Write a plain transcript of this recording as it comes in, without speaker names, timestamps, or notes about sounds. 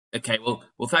Okay, well,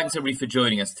 thanks everybody for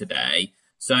joining us today.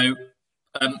 So,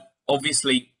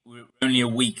 obviously, we're only a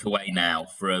week away now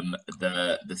from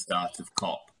the start of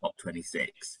COP26,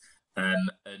 and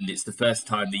it's the first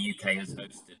time the UK has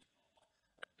hosted.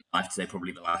 I have to say,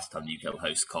 probably the last time the UK will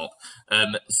host COP.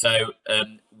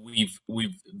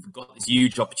 We've got this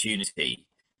huge opportunity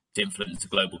to influence the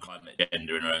global climate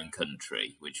agenda in our own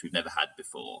country, which we've never had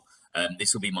before.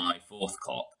 This will be my fourth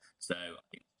COP, so I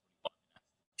think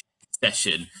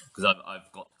session because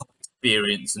I've got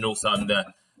experience, and also I'm the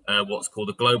what's called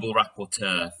the global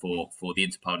rapporteur for the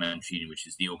Interparliamentary Union, which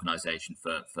is the organisation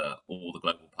for all the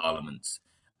global parliaments,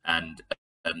 and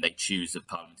they choose a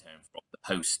parliamentarian from the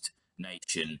host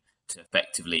nation to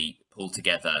effectively pull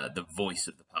together the voice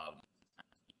of the parliament.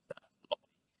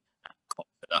 So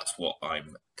that's what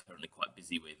I'm currently quite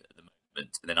busy with at the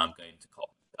moment, and then I'm going to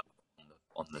COP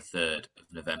on the 3rd of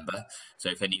November. So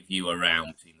if any of you are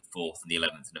around between the 4th and the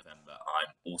 11th of November,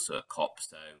 I'm also at COP.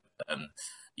 So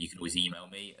you can always email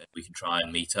me and we can try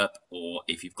and meet up. Or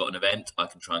if you've got an event, I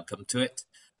can try and come to it.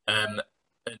 And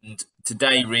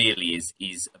today really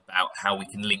is about how we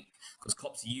can link, because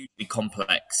COP's a hugely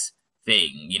complex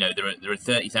thing. You know, there are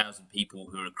 30,000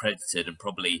 people who are accredited and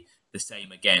probably the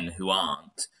same again who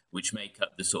aren't, which make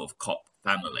up the sort of COP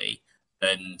family.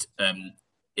 And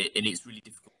it's really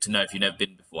difficult to know if you've never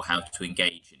been before how to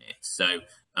engage in it. So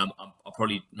I'll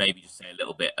probably maybe just say a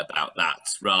little bit about that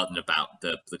rather than about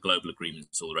the global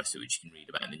agreements, all the rest of it, which you can read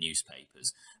about in the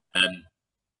newspapers.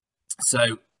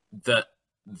 So the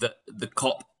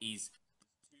COP is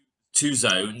two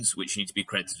zones which you need to be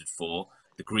accredited for: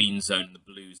 the green zone and the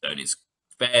blue zone. It's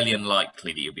fairly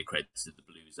unlikely that you'll be accredited to the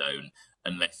blue zone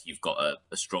unless you've got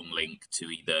a strong link to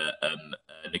either a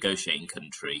negotiating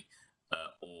country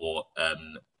or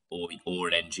an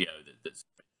NGO that's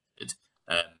accredited,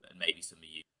 and maybe some of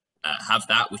you have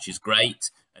that, which is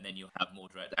great, and then you'll have more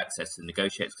direct access to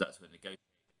negotiators, because that's where negotiators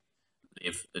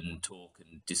live and talk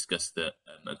and discuss the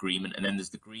agreement. And then there's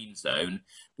the green zone,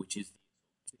 which is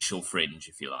the official fringe,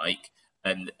 if you like,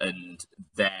 and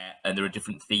there are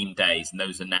different theme days, and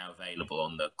those are now available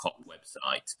on the COP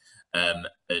website, and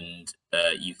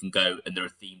you can go, and there are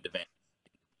themed events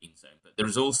in the green zone, but there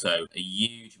is also a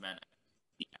huge amount of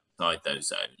outside those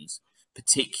zones,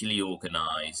 particularly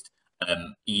organised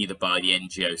either by the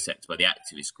NGO sector, by the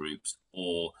activist groups,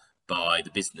 or by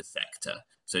the business sector.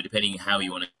 So depending on how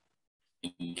you want to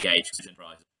engage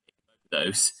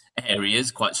those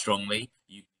areas quite strongly,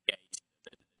 you can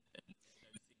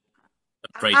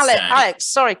engage. Alex,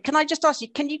 sorry, can I just ask you,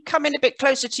 can you come in a bit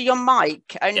closer to your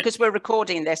mic? Only because we're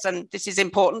recording this and this is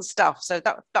important stuff. So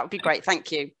that would be great.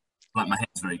 Thank you. Like, my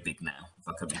head's very big now if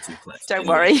I come in too close. Don't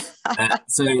worry.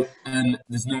 So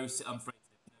there's no, I'm afraid,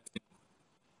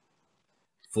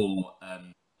 for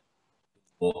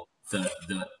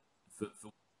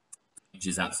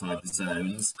changes outside the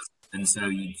zones, and so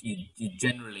you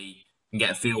generally can get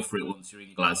a feel for it once you're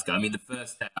in Glasgow. I mean, the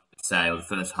first day, I would say, or the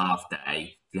first half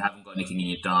day, if you haven't got anything in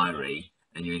your diary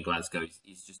and you're in Glasgow,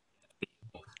 it's just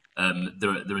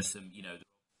there are some, you know,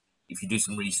 if you do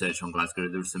some research on Glasgow,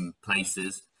 there are some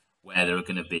places where there are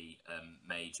going to be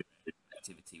major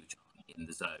activity which aren't in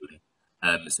the zone.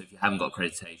 So if you haven't got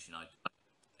accreditation, I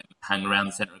hang around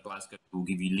the centre of Glasgow. People will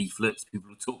give you leaflets. People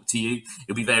will talk to you.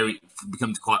 It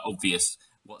becomes quite obvious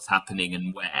what's happening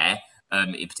and where,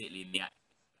 particularly in the activist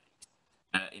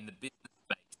space. In the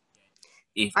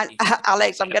business space,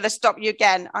 Alex, I'm going to stop you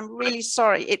again. I'm really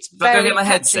sorry. It's very. I'll go get my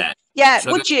headset. Yeah,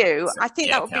 would you? I think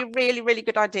that would be a really, really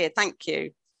good idea. Thank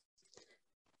you.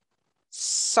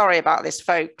 Sorry about this,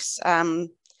 folks.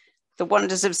 The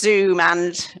wonders of Zoom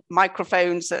and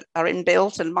microphones that are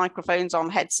inbuilt and microphones on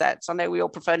headsets. I know we all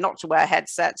prefer not to wear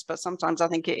headsets, but sometimes I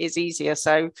think it is easier.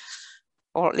 So,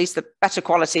 or at least the better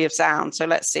quality of sound. So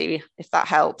let's see if that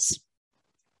helps.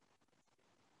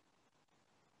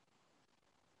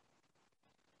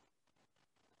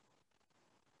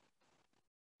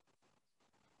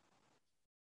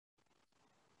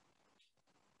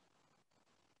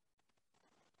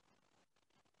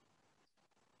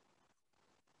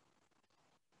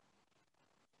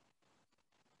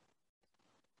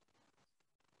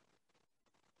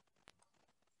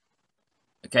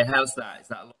 Okay, how's that? Is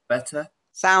that a lot better?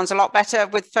 Sounds a lot better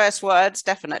with first words,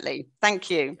 definitely. Thank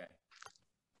you. Okay.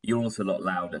 You're also a lot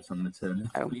louder, so I'm going to turn the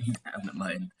volume down at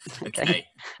my end. Okay.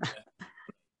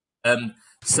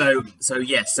 So in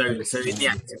the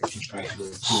activity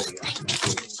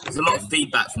space, there's a lot of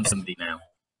feedback from somebody now.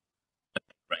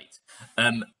 Okay, great.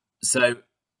 So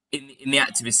in the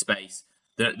activist space,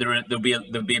 there'll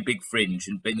be a big fringe,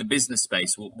 and in the business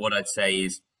space, what I'd say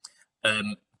is,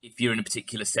 if you're in a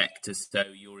particular sector, so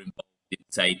you're involved in,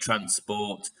 say,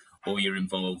 transport or you're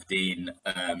involved in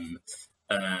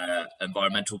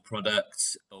environmental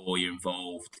products, or you're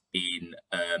involved in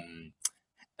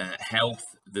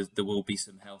health. There will be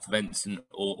some health events,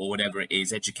 or whatever it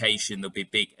is. Education, there'll be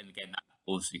big, and again, that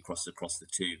also across the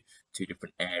two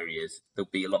different areas. There'll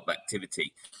be a lot of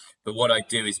activity. But what I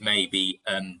do is maybe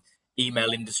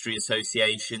email industry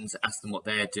associations, ask them what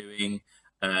they're doing,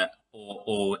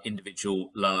 or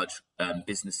individual large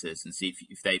businesses, and see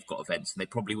if they've got events. And they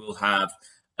probably will have.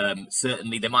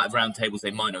 Certainly, they might have roundtables. They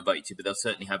might not invite you to, but they'll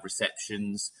certainly have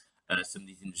receptions. Some of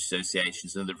these industry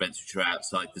associations and other events which are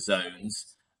outside the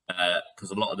zones,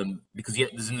 because a lot of them, because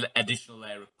there's an additional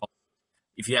layer of cost.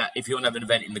 If you want to have an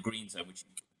event in the green zone, which you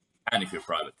can if you're a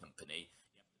private company,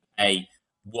 you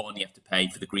have to pay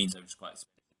for the green zone, which is quite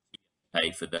expensive.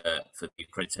 Pay for the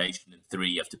accreditation, and 3,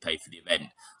 you have to pay for the event.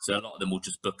 So a lot of them will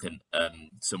just book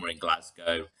somewhere in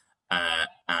Glasgow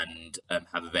and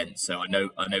have events. So I know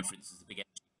for instance the big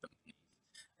energy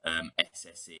companies,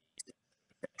 SSE,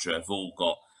 etc.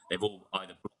 They've all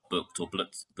either booked or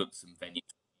booked some venues,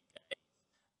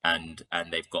 and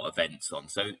they've got events on.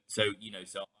 So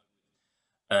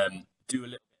do a little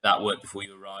bit of that work before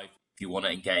you arrive if you want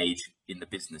to engage in the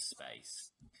business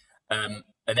space.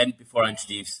 And then before I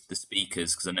introduce the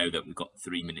speakers, because I know that we've got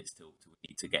 3 minutes till we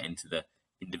need to get into the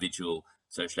individual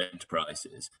social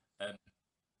enterprises,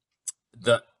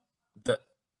 the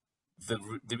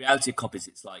reality of COP is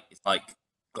it's like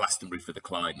Glastonbury for the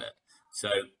climate. So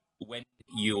when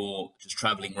you're just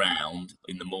travelling around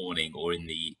in the morning or in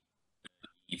the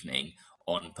evening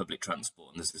on public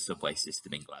transport, and there's the subway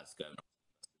system in Glasgow and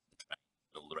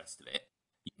all the rest of it,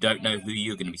 you don't know who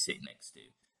you're going to be sitting next to.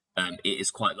 It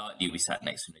is quite likely you'll be sat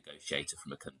next to a negotiator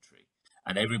from a country,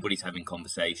 and everybody's having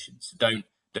conversations. So don't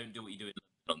do what you do in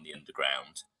London on the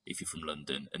underground if you're from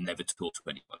London and never talk to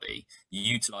anybody. You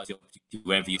utilise the opportunity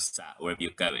wherever you're sat, wherever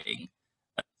you're going,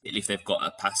 if they've got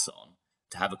a pass on,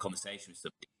 to have a conversation with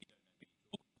somebody you don't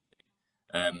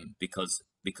know who you're talking to,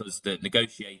 because the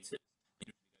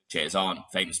negotiators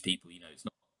aren't famous people. It's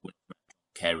not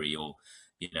Kerry or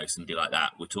somebody like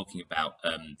that. We're talking about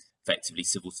effectively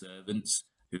civil servants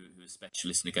who are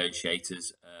specialist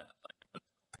negotiators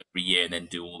every year, and then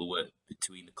do all the work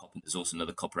between the COP. And there's also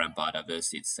another COP around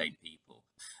biodiversity. It's the same people,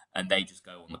 and they just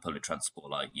go on the public transport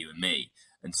like you and me.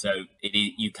 And so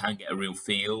you can get a real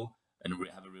feel and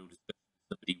have a real discussion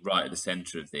with somebody right at the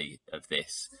centre of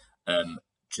this,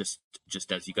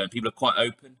 just as you go. And people are quite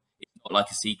open. It's not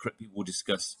like a secret. People will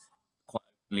discuss quite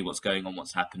openly what's going on,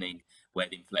 what's happening, where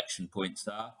the inflection points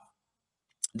are.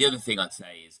 The other thing I'd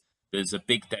say is there's a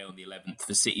big day on the 11th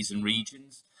for cities and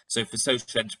regions. So for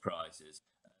social enterprises,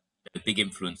 the big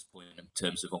influence point in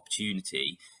terms of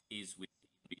opportunity is with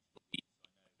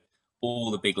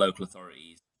all the big local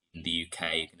authorities in the UK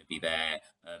are going to be there.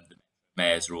 The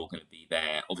mayors are all going to be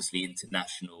there. Obviously,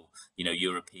 international,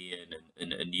 European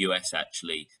and US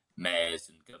actually mayors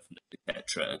and governors,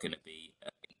 etc., are going to be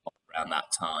around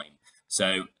that time.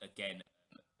 So again,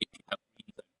 if you have,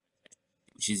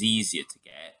 which is easier to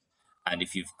get, and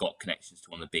if you've got connections to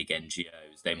one of the big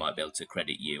NGOs, they might be able to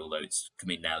credit you, although it's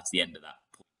coming now to the end of that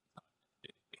point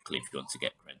quickly if you want to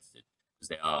get credited, because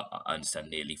they are, I understand,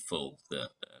 nearly full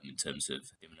in terms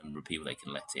of the number of people they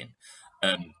can let in.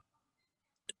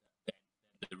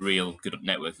 The real good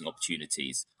networking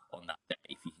opportunities on that day,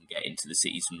 if you can get into the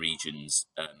cities and regions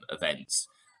events.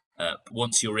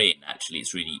 Once you're in, actually,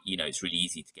 it's really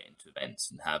easy to get into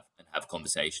events and have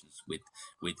conversations with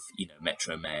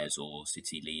metro mayors or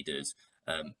city leaders,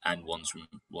 and ones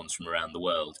from around the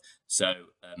world. So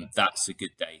that's a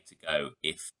good day to go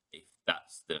if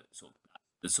that's the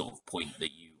sort of point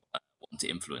that you want to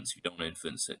influence. If you don't want to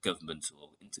influence at governmental or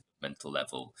intergovernmental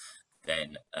level,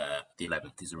 then the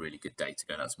 11th is a really good day to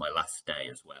go. And that's my last day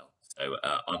as well. So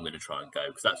I'm going to try and go,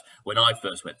 because that's when I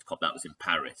first went to COP. That was in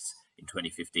Paris in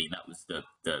 2015. That was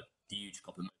the huge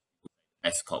COP,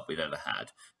 best COP we've ever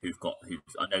had.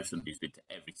 I know somebody who's been to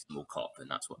every single COP, and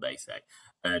that's what they say.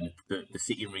 And the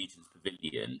City and Regions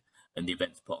Pavilion and the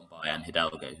events put on by Anne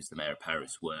Hidalgo, who's the mayor of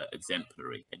Paris, were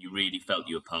exemplary, and you really felt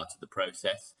you were part of the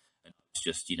process. And it's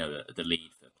just the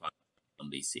lead for climate on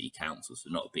these city councils, so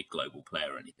not a big global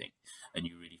player or anything, and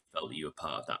you really felt that you were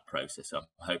part of that process. So I'm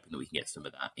hoping that we can get some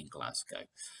of that in Glasgow.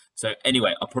 So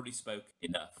anyway, I've probably spoken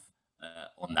enough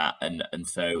on that, and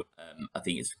so I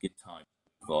think it's a good time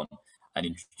to move on and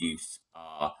introduce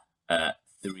our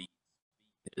 3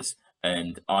 speakers.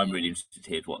 And I'm really interested to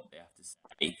hear what they have to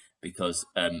say, because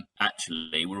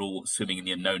actually we're all swimming in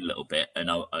the unknown a little bit, and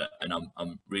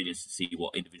I'm really interested to see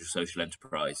what individual social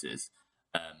enterprises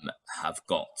have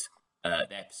got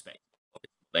their perspective, what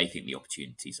they think the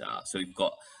opportunities are. So we've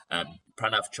got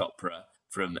Pranav Chopra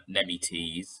from Nemi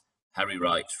Teas, Harry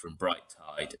Wright from Bright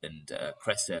Tide, and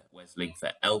Cressa Wesling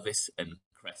for Elvis and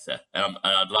Cressa. And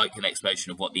I'd like an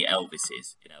explanation of what the Elvis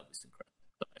is in Elvis and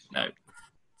Cressa. I don't know.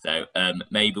 So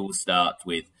maybe we'll start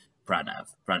with Pranav.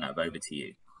 Pranav, over to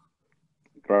you.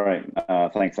 Great.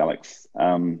 Thanks, Alex.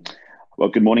 Well,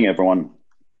 good morning, everyone.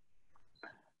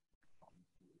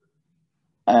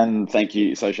 And thank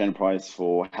you, Social Enterprise,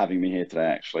 for having me here today,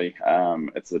 actually.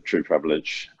 It's a true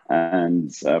privilege.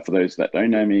 And for those that don't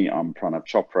know me, I'm Pranav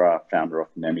Chopra, founder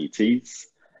of NEMI Teas.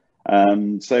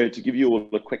 So to give you all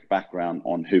a quick background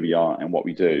on who we are and what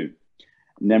we do,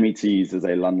 NEMI Teas is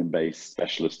a London-based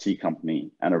specialist tea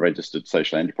company and a registered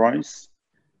social enterprise.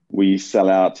 We sell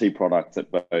our tea products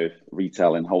at both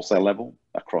retail and wholesale level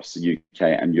across the UK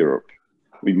and Europe.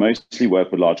 We mostly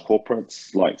work with large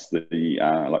corporates like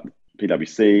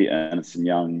PwC, Ernst &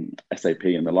 Young, SAP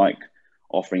and the like,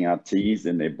 offering our teas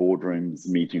in their boardrooms,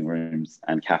 meeting rooms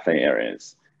and cafe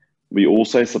areas. We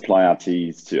also supply our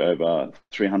teas to over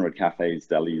 300 cafes,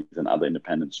 delis and other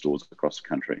independent stores across the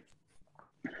country.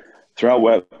 Through our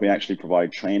work, we actually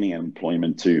provide training and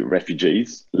employment to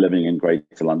refugees living in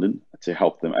Greater London to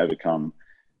help them overcome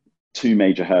two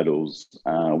major hurdles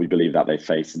we believe that they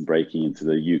face in breaking into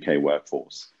the UK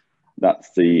workforce.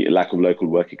 That's the lack of local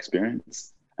work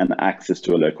experience and access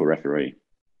to a local referee.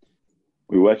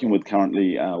 We're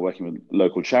currently working with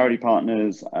local charity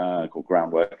partners called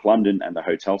Groundwork London and the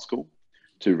Hotel School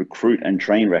to recruit and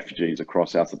train refugees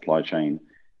across our supply chain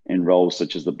in roles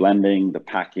such as the blending, the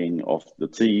packing of the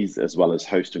teas, as well as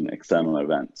hosting external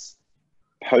events.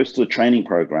 Post the training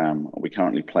program, we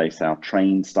currently place our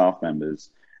trained staff members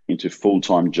into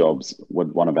full-time jobs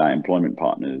with one of our employment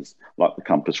partners, like the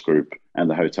Compass Group and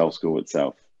the Hotel School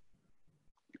itself.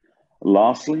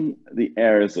 Lastly, the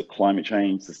areas of climate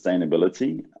change,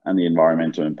 sustainability, and the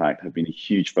environmental impact have been a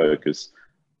huge focus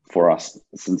for us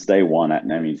since day one at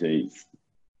NEMI Teas.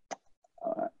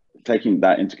 Taking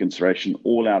that into consideration,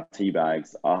 all our tea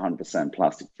bags are 100%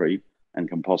 plastic free and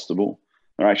compostable.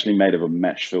 They're actually made of a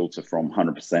mesh filter from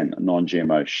 100%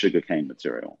 non-GMO sugarcane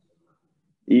material.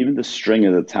 Even the string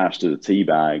is attached to the tea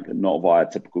bag, not via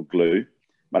typical glue,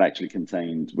 but actually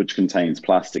contains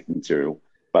plastic material,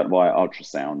 but via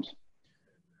ultrasound.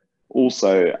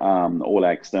 Also, all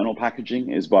our external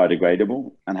packaging is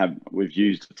biodegradable, and we've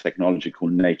used a technology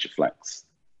called NatureFlex,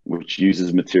 which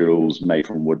uses materials made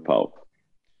from wood pulp.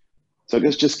 So I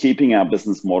guess just keeping our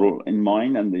business model in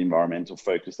mind and the environmental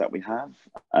focus that we have,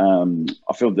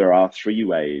 I feel there are three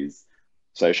ways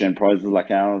social enterprises like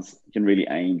ours can really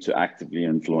aim to actively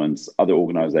influence other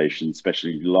organizations,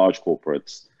 especially large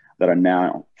corporates that are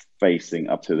now facing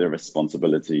up to their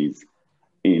responsibilities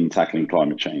in tackling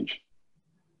climate change.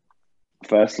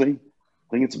 Firstly, I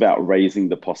think it's about raising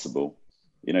the possible,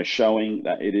 showing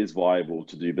that it is viable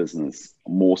to do business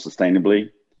more sustainably,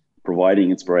 providing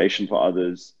inspiration for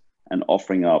others, and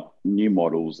offering up new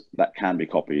models that can be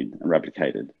copied and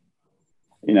replicated.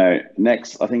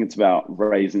 Next, I think it's about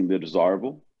raising the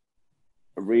desirable,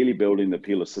 really building the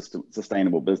appeal of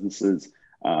sustainable businesses,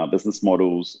 business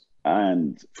models,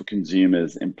 and for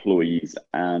consumers, employees,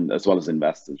 and as well as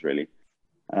investors, really.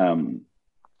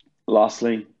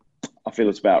 Lastly, I feel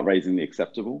it's about raising the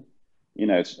acceptable.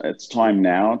 It's time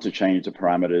now to change the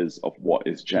parameters of what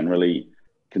is generally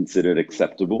considered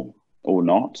acceptable or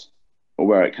not, or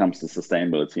where it comes to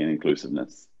sustainability and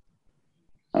inclusiveness.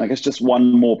 And I guess just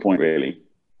one more point, really.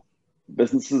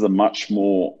 Businesses are much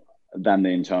more than the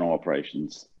internal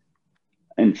operations.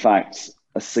 In fact,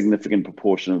 a significant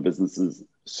proportion of businesses'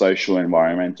 social and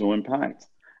environmental impact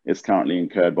is currently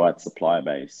incurred by its supplier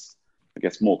base. I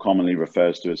guess more commonly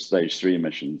refers to as stage 3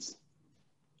 emissions.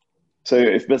 So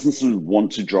if businesses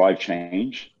want to drive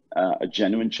change, a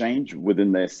genuine change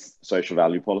within their social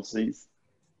value policies,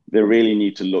 they really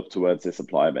need to look towards their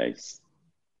supplier base.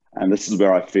 And this is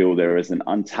where I feel there is an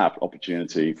untapped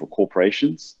opportunity for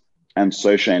corporations and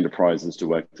social enterprises to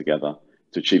work together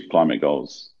to achieve climate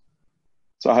goals.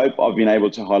 So I hope I've been able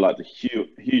to highlight the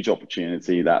huge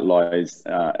opportunity that lies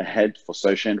ahead for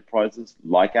social enterprises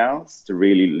like ours to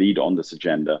really lead on this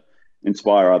agenda,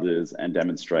 inspire others, and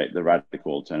demonstrate the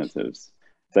radical alternatives.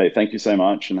 So thank you so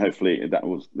much, and hopefully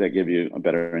that give you a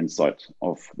better insight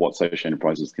of what social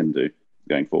enterprises can do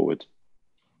going forward.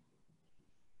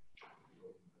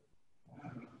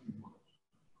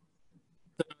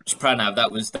 Pranav,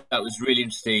 that was really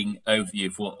interesting overview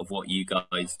of what you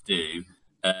guys do.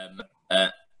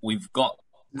 We've got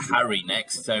Harry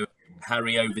next, so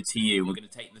Harry, over to you. We're going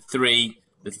to take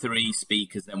the three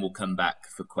speakers, then we'll come back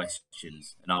for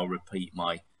questions, and I'll repeat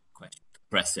my question to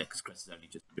Cressa, because Cressa's only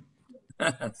just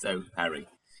so Harry.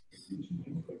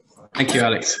 Thank you,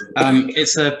 Alex.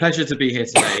 It's a pleasure to be here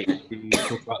today to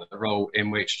talk about the role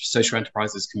in which social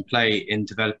enterprises can play in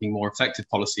developing more effective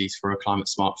policies for a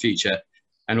climate-smart future,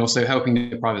 and also helping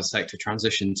the private sector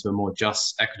transition to a more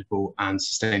just, equitable and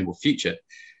sustainable future.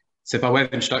 So by way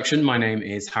of introduction, my name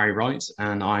is Harry Wright,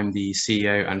 and I'm the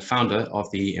CEO and founder of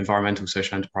the environmental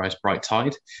social enterprise Bright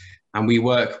Tide. And we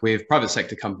work with private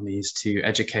sector companies to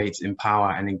educate,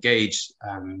 empower and engage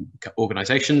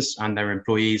organisations and their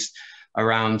employees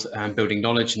around building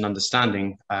knowledge and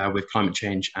understanding with climate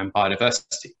change and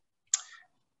biodiversity.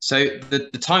 So the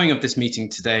timing of this meeting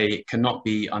today cannot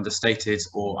be understated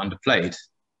or underplayed.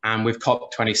 And with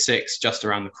COP26 just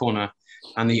around the corner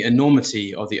and the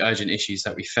enormity of the urgent issues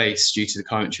that we face due to the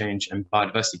climate change and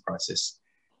biodiversity crisis,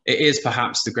 it is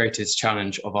perhaps the greatest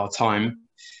challenge of our time.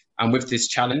 And with this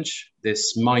challenge,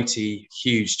 this mighty,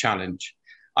 huge challenge,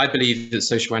 I believe that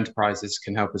social enterprises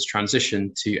can help us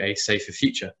transition to a safer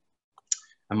future.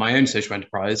 And my own social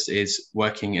enterprise is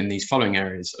working in these following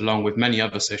areas, along with many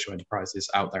other social enterprises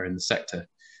out there in the sector.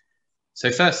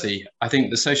 So firstly, I think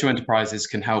the social enterprises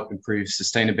can help improve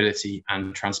sustainability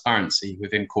and transparency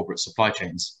within corporate supply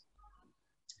chains.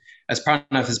 As Pranav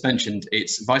has mentioned,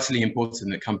 it's vitally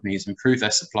important that companies improve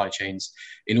their supply chains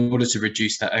in order to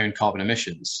reduce their own carbon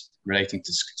emissions relating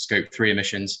to scope 3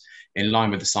 emissions in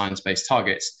line with the science-based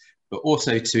targets, but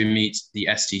also to meet the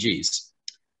SDGs.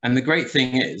 And the great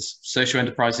thing is, social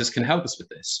enterprises can help us with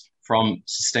this, from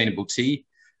sustainable tea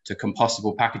to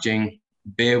compostable packaging,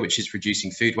 beer, which is reducing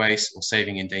food waste or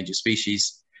saving endangered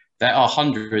species. There are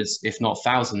hundreds, if not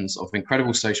thousands, of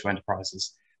incredible social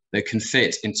enterprises that can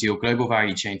fit into your global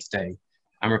value chain today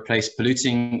and replace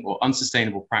polluting or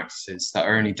unsustainable practices that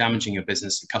are only damaging your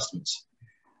business and customers.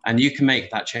 And you can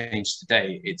make that change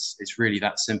today. It's really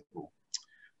that simple.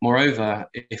 Moreover,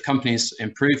 if companies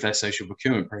improve their social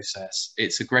procurement process,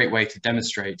 it's a great way to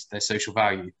demonstrate their social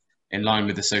value in line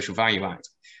with the Social Value Act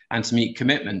and to meet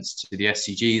commitments to the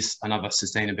SDGs and other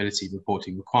sustainability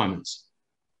reporting requirements.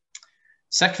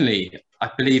 Secondly,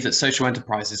 I believe that social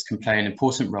enterprises can play an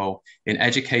important role in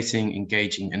educating,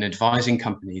 engaging and advising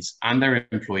companies and their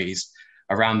employees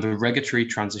around the regulatory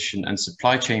transition and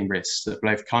supply chain risks that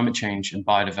both climate change and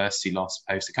biodiversity loss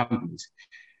pose to companies.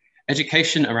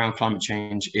 Education around climate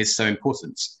change is so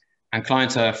important, and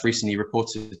Client Earth recently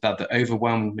reported that the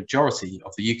overwhelming majority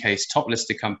of the UK's top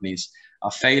listed companies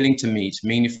are failing to meet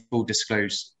meaningful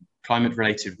disclosed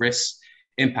climate-related risks,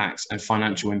 impacts and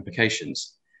financial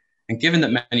implications. And given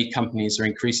that many companies are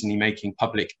increasingly making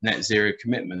public net zero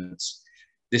commitments,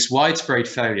 this widespread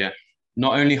failure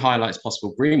not only highlights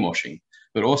possible greenwashing,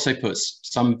 but also puts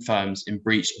some firms in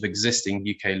breach of existing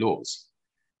UK laws.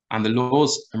 And the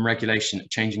laws and regulation are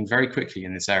changing very quickly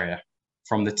in this area,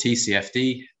 from the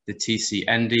TCFD, the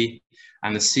TCND,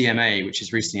 and the CMA, which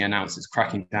has recently announced it's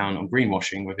cracking down on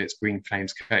greenwashing with its Green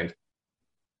Claims Code.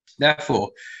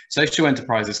 Therefore, social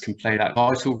enterprises can play that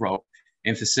vital role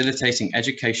in facilitating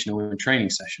educational and training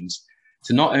sessions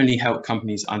to not only help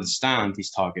companies understand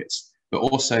these targets, but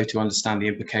also to understand the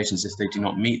implications if they do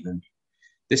not meet them.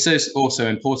 This is also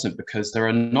important because there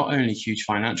are not only huge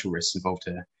financial risks involved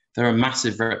here, there are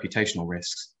massive reputational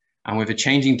risks. And with a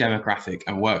changing demographic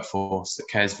and workforce that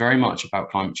cares very much about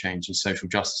climate change and social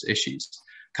justice issues,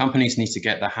 companies need to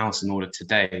get their house in order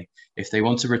today if they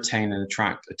want to retain and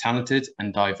attract a talented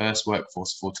and diverse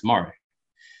workforce for tomorrow.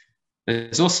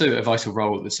 There's also a vital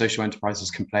role that social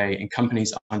enterprises can play in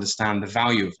companies understand the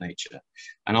value of nature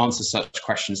and answer such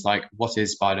questions like, what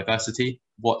is biodiversity?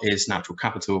 What is natural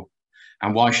capital?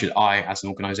 And why should I, as an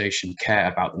organization,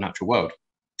 care about the natural world?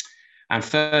 And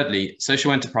thirdly,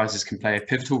 social enterprises can play a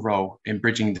pivotal role in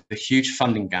bridging the huge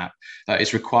funding gap that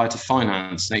is required to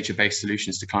finance nature-based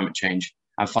solutions to climate change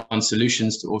and fund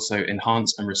solutions to also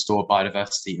enhance and restore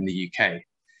biodiversity in the UK.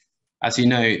 As you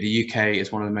know, the UK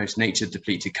is one of the most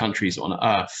nature-depleted countries on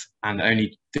Earth, and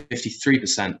only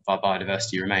 53% of our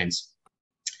biodiversity remains.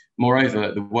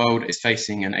 Moreover, the world is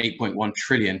facing an 8.1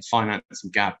 trillion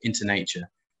financing gap into nature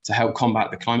to help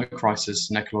combat the climate crisis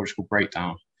and ecological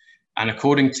breakdown. And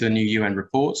according to a new UN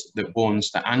report that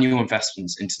warns that annual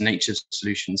investments into nature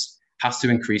solutions has to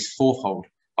increase fourfold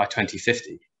by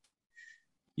 2050.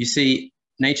 You see,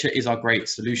 nature is our great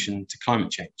solution to climate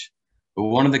change, but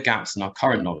one of the gaps in our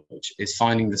current knowledge is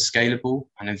finding the scalable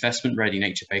and investment-ready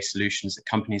nature-based solutions that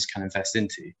companies can invest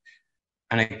into.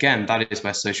 And again, that is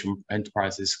where social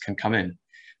enterprises can come in,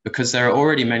 because there are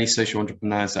already many social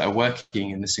entrepreneurs that are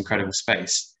working in this incredible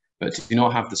space, but do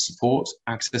not have the support,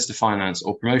 access to finance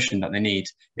or promotion that they need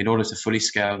in order to fully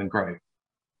scale and grow.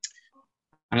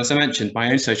 And as I mentioned,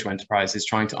 my own social enterprise is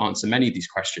trying to answer many of these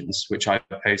questions, which I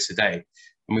pose today.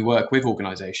 and we work with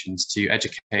organisations to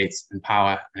educate,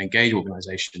 empower and engage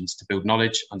organisations to build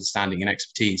knowledge, understanding and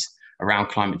expertise around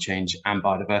climate change and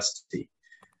biodiversity.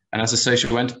 And as a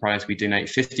social enterprise, we donate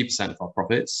 50% of our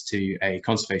profits to a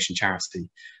conservation charity,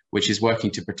 which is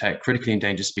working to protect critically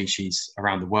endangered species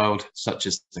around the world, such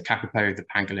as the kakapo, the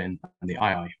pangolin, and the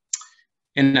aye.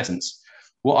 In essence,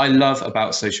 what I love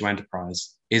about social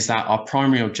enterprise is that our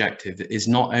primary objective is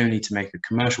not only to make a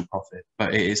commercial profit,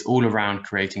 but it is all around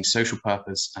creating social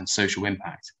purpose and social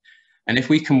impact. And if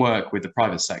we can work with the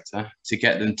private sector to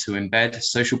get them to embed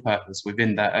social purpose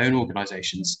within their own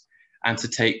organisations, and to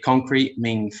take concrete,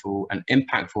 meaningful and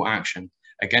impactful action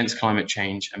against climate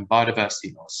change and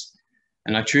biodiversity loss.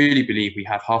 And I truly believe we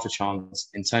have half a chance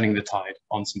in turning the tide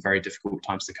on some very difficult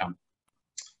times to come.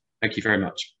 Thank you very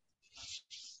much.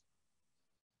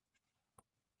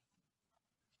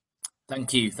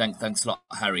 Thank you. Thanks a lot,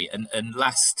 Harry. And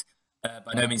last,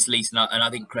 by no means least, and I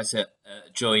think Cressa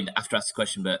joined after I asked the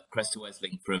question, but Cressa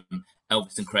Wesling from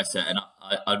Elvis and Cressa, and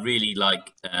I'd really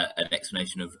like an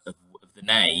explanation of the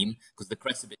name, because the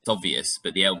Cressa bit's obvious,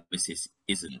 but the Elvis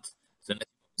isn't. So unless you have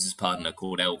a business partner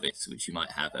called Elvis, which you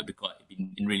might have, it'd be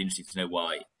really interesting to know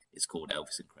why it's called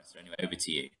Elvis and Cressa. Anyway, over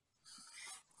to you.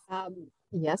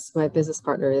 Yes, my business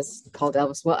partner is called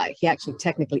Elvis. Well, he actually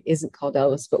technically isn't called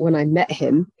Elvis, but when I met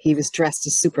him, he was dressed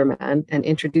as Superman and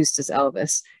introduced as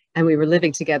Elvis. And we were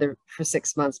living together for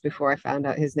 6 months before I found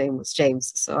out his name was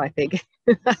James. So I think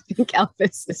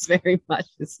Elvis is very much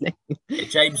his name. Yeah,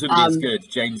 James wouldn't be as good.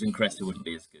 James and Cressa wouldn't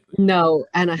be as good. No,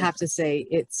 and I have to say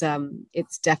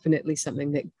it's definitely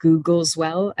something that Googles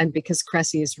well. And because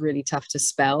Cressy is really tough to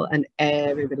spell, and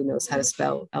everybody knows how to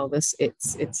spell Elvis,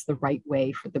 it's the right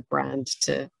way for the brand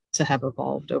to have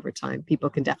evolved over time. People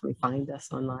can definitely find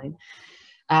us online.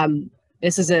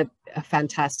 This is a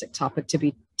fantastic topic to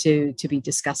be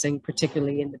discussing,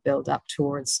 particularly in the build up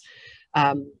towards.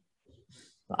 Let's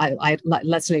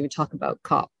not even talk about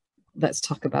COP. Let's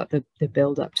talk about the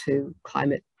build up to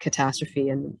climate catastrophe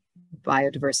and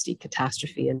biodiversity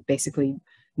catastrophe, and basically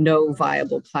no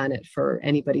viable planet for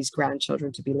anybody's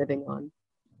grandchildren to be living on.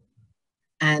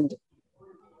 And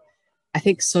I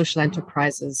think social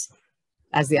enterprises,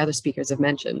 as the other speakers have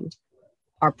mentioned,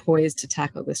 are poised to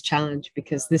tackle this challenge,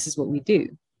 because this is what we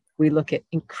do. We look at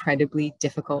incredibly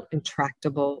difficult,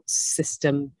 intractable,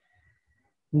 system,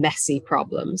 messy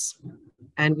problems,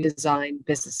 and we design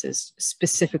businesses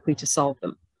specifically to solve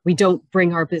them. We don't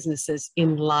bring our businesses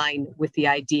in line with the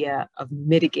idea of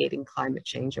mitigating climate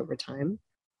change over time.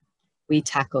 We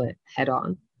tackle it head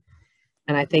on.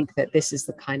 And I think that this is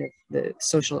the kind of the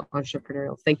social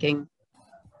entrepreneurial thinking,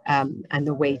 and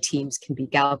the way teams can be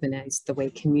galvanized, the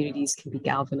way communities can be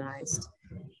galvanized,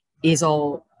 is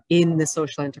all in the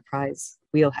social enterprise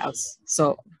wheelhouse.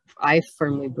 So I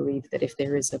firmly believe that if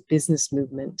there is a business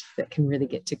movement that can really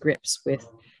get to grips with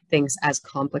things as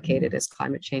complicated as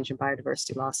climate change and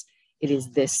biodiversity loss, it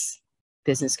is this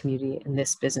business community and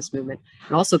this business movement.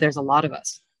 And also there's a lot of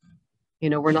us. You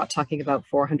know, we're not talking about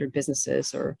 400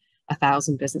 businesses or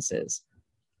 1,000 businesses.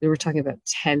 We were talking about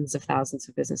tens of thousands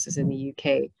of businesses in the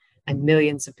UK and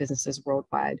millions of businesses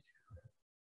worldwide,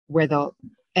 where the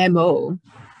MO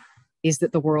is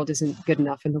that the world isn't good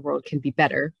enough and the world can be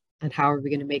better. And how are we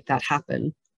going to make that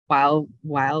happen while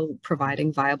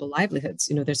providing viable livelihoods?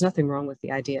 You know, there's nothing wrong with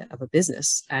the idea of a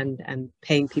business and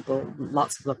paying people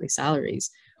lots of lovely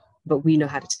salaries, but we know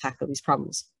how to tackle these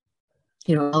problems.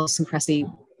 You know, Elvis and Cressy,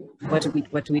 what do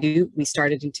we do? We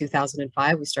started in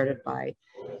 2005. We started by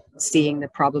seeing the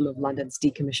problem of London's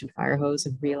decommissioned fire hose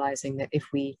and realizing that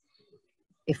if we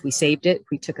saved it, if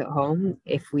we took it home,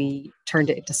 if we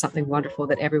turned it into something wonderful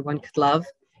that everyone could love,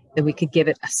 then we could give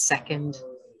it a second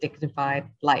dignified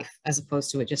life, as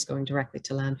opposed to it just going directly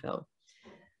to landfill.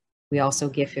 We also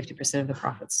give 50% of the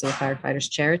profits to the firefighters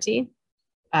charity.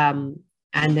 And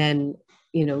then,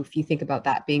 you know, if you think about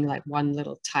that being like one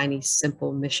little tiny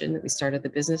simple mission that we started the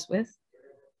business with,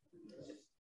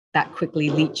 that quickly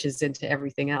leaches into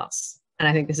everything else. And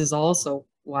I think this is also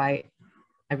why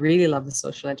I really love the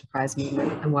social enterprise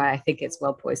movement and why I think it's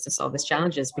well poised to solve these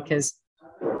challenges, because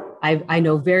I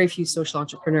know very few social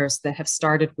entrepreneurs that have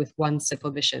started with one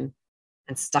simple mission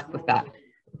and stuck with that.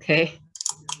 Okay,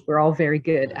 we're all very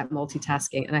good at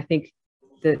multitasking, and I think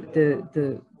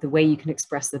the way you can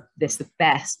express this the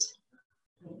best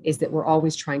is that we're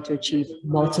always trying to achieve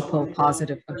multiple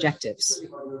positive objectives.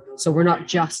 So we're not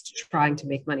just trying to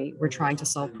make money, we're trying to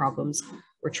solve problems.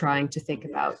 We're trying to think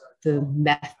about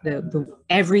the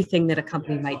everything that a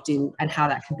company might do and how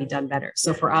that can be done better.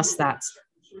 So for us, that's,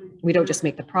 we don't just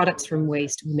make the products from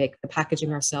waste, we make the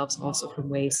packaging ourselves also from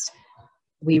waste.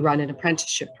 We run an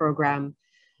apprenticeship program.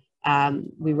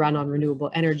 We run on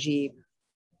renewable energy.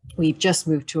 We've just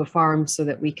moved to a farm so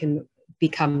that we can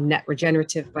become net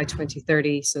regenerative by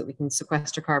 2030, so that we can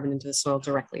sequester carbon into the soil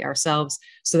directly ourselves,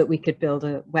 so that we could build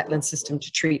a wetland system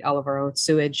to treat all of our own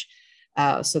sewage,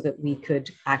 so that we could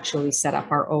actually set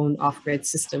up our own off-grid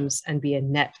systems and be a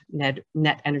net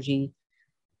energy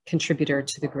contributor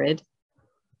to the grid.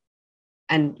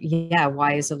 And yeah,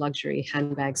 why is a luxury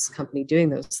handbags company doing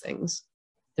those things?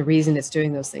 The reason it's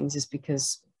doing those things is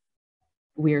because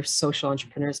we're social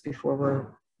entrepreneurs before we're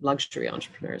luxury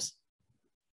entrepreneurs.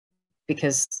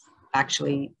 Because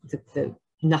actually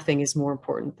nothing is more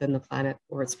important than the planet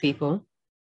or its people.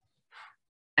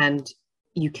 And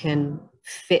you can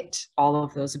fit all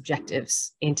of those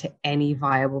objectives into any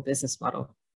viable business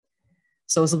model.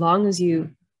 So as long as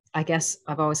you, I guess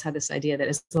I've always had this idea that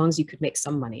as long as you could make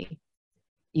some money,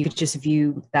 you could just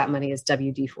view that money as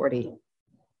WD-40.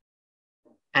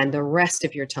 And the rest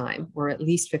of your time, or at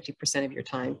least 50% of your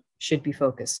time, should be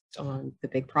focused on the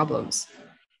big problems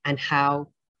and how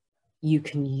you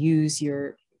can use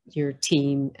your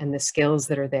team and the skills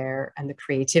that are there and the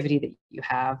creativity that you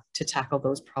have to tackle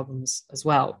those problems as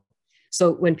well.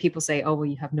 So when people say, oh, well,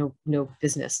 you have no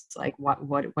business, like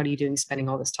what are you doing spending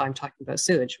all this time talking about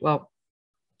sewage? Well,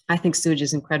 I think sewage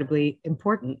is incredibly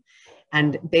important.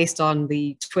 And based on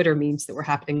the Twitter memes that were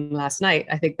happening last night,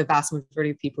 I think the vast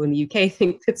majority of people in the UK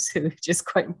think that sewage is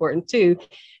quite important too,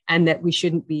 and that we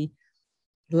shouldn't be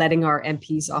letting our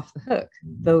MPs off the hook.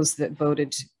 Those that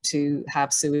voted to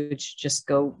have sewage just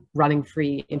go running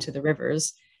free into the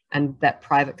rivers, and that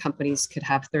private companies could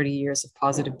have 30 years of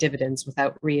positive dividends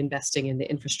without reinvesting in the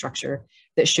infrastructure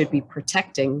that should be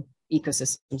protecting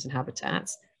ecosystems and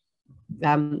habitats.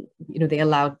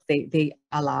 They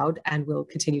allowed and will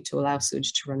continue to allow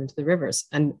sewage to run into the rivers.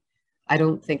 And I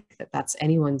don't think that that's in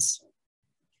anyone's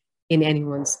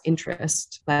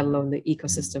interest, let alone the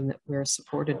ecosystem that we're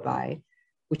supported by,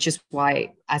 which is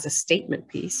why, as a statement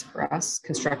piece for us,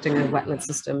 constructing a wetland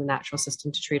system, a natural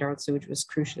system to treat our sewage was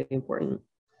crucially important.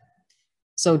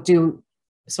 So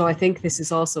I think this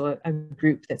is also a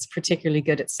group that's particularly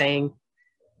good at saying,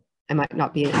 I might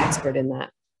not be an expert in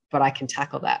that, but I can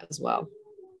tackle that as well.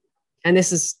 And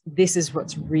this is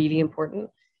what's really important,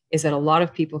 is that a lot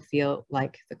of people feel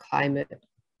like the climate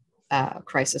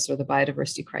crisis or the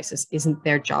biodiversity crisis isn't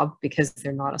their job because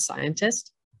they're not a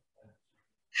scientist.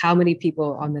 How many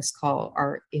people on this call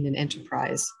are in an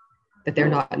enterprise that they're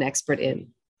not an expert in,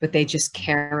 but they just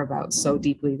care about so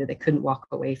deeply that they couldn't walk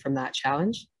away from that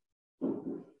challenge?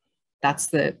 That's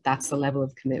the level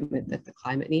of commitment that the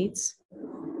climate needs.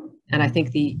 And I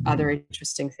think the other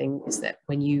interesting thing is that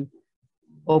when you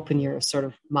open your sort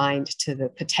of mind to the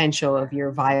potential of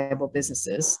your viable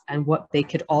businesses and what they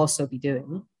could also be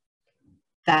doing,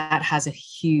 that has a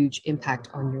huge impact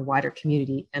on your wider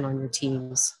community and on your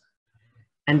teams.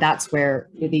 And that's where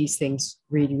these things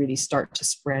really, really start to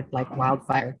spread like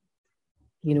wildfire.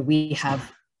 We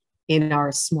have in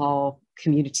our small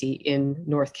community in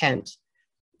North Kent,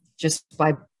 just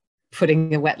by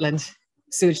putting a wetland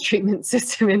sewage treatment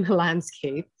system in the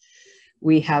landscape,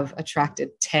 we have attracted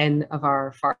 10 of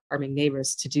our farming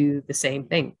neighbors to do the same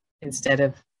thing instead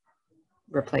of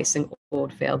replacing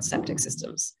old failed septic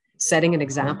systems. Setting an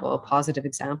example, a positive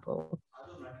example,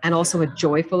 and also a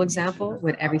joyful example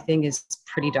when everything is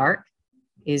pretty dark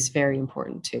is very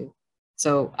important too.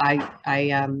 So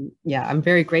I'm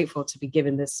very grateful to be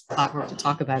given this platform to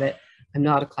talk about it. I'm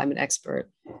not a climate expert.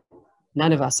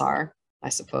 None of us are, I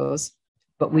suppose,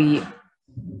 but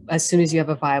as soon as you have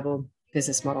a viable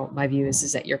business model, my view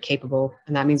is that you're capable,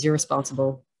 and that means you're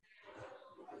responsible.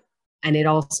 And it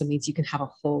also means you can have a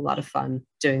whole lot of fun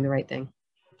doing the right thing.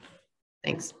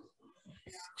 Thanks.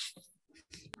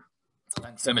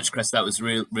 Thanks so much, Chris. That was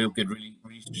real good, really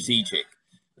strategic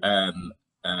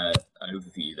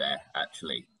overview there,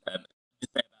 actually.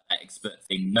 Just about that expert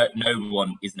thing, no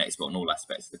one is an expert on all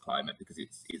aspects of the climate because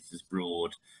it's as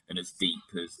broad and as deep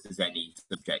as any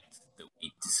subject that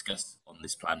we discuss on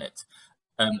this planet.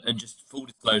 And just full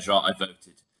disclosure, I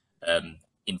voted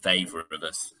in favour of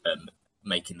us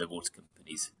making the water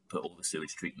companies put all the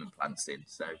sewage treatment plants in.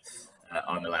 So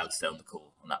I'm allowed to stay on the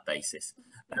call on that basis.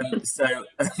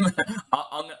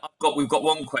 We've got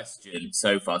one question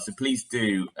so far, so please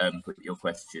do put your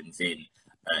questions in.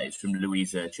 It's from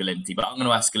Louisa Chalenti, but I'm going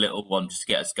to ask a little one just to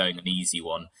get us going, an easy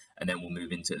one, and then we'll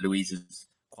move into Louisa's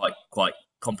quite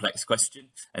complex question,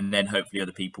 and then hopefully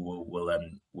other people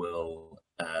will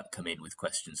come in with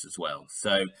questions as well.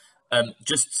 So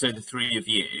just so the three of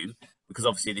you, because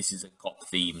obviously this is a COP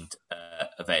themed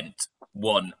event,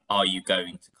 one, are you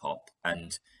going to COP?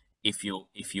 And if you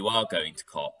are going to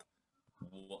COP,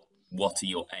 what are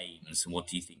your aims and what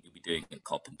do you think you'll be doing at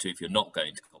COP? And two, if you're not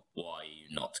going to COP, why are you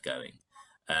not going?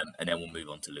 and then we'll move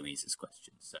on to Louisa's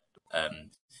questions. So,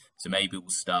 so maybe we'll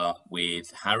start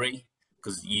with Harry,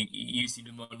 because you seem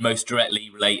to be most directly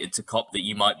related to COP that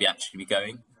you might be actually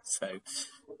going. So.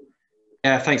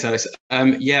 Yeah, thanks, Alex.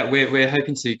 Yeah, we're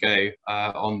hoping to go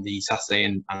on the Saturday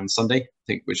and Sunday,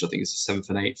 which I think is the 7th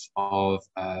and 8th of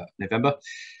November.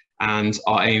 And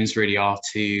our aims really are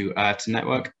to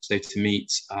network, so to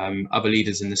meet other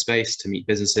leaders in the space, to meet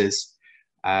businesses,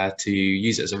 to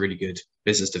use it as a really good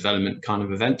business development kind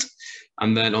of event.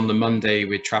 And then on the Monday,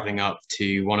 we're traveling up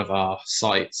to one of our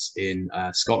sites in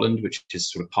Scotland, which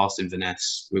is sort of past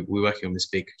Inverness. We're working on this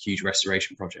big, huge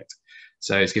restoration project.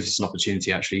 So it gives us an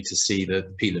opportunity actually to see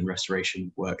the peatland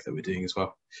restoration work that we're doing as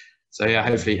well. So yeah,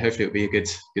 hopefully it'll be a good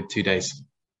 2 days.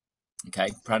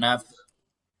 Okay, Pranav?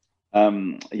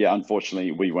 Yeah,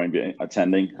 unfortunately, we won't be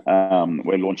attending.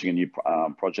 We're launching a new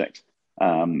project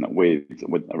with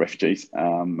refugees,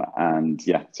 and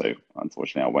yeah, so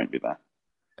unfortunately, I won't be there.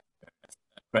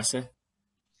 Cressy?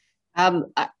 And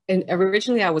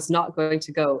originally, I was not going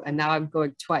to go, and now I'm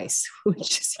going twice,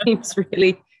 which seems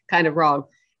really kind of wrong.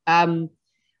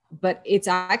 But it's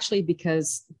actually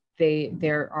because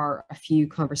there are a few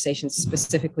conversations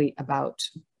specifically about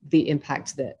the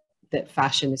impact that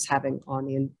fashion is having on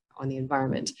the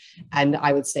environment, and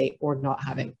I would say, or not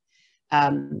having.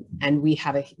 And we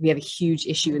have a huge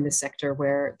issue in this sector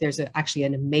where there's actually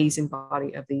an amazing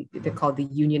body of they're called the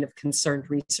Union of Concerned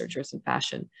Researchers in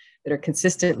Fashion, that are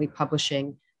consistently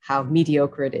publishing how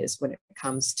mediocre it is when it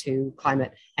comes to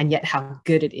climate, and yet how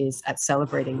good it is at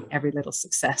celebrating every little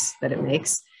success that it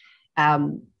makes.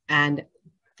 And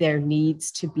there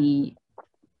needs to be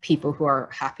people who are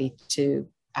happy to,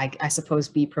 I suppose,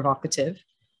 be provocative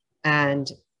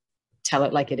and tell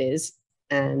it like it is.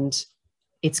 And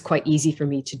it's quite easy for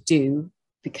me to do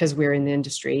because we're in the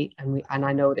industry, and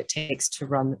I know what it takes to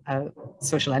run a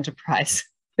social enterprise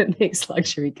that makes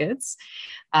luxury goods.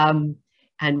 And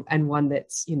one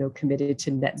that's, committed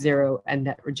to net zero and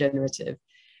net regenerative.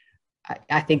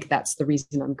 I think that's the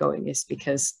reason I'm going, is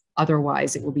because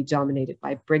otherwise it will be dominated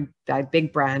by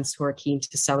big brands who are keen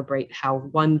to celebrate how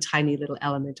one tiny little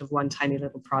element of one tiny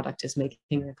little product is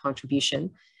making a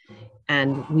contribution.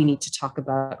 And we need to talk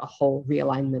about a whole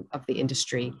realignment of the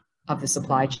industry, of the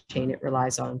supply chain it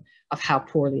relies on, of how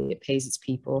poorly it pays its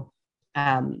people,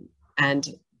 and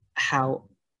how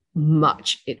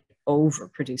much it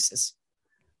overproduces.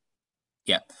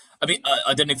 Yeah, I mean,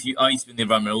 I don't know if I used to be in the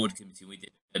Environmental Audit Committee. We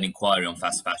did an inquiry on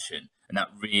fast fashion, and that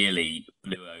really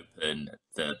blew open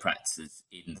the practices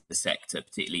in the sector.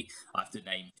 Particularly, I have to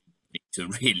name to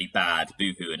really bad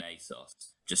Boohoo and ASOS.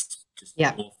 Just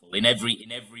yeah. Awful in every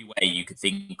way you could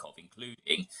think of, including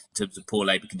in terms of poor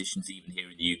labour conditions, even here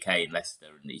in the UK, in Leicester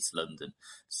and East London.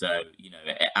 So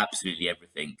absolutely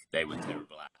everything they were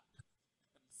terrible at,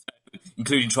 so,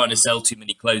 including trying to sell too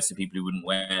many clothes to people who wouldn't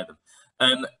wear them.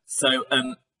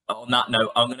 On that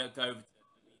note, I'm going to go over to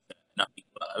Louisa and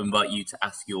I invite you to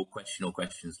ask your question or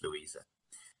questions, Louisa.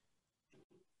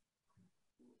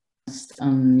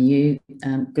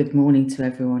 Good morning to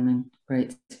everyone, and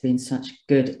great to be in such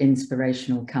good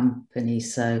inspirational company.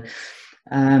 So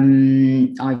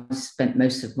I've spent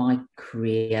most of my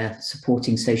career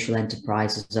supporting social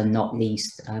enterprises, and not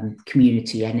least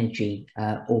community energy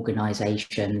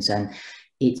organisations, and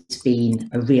it's been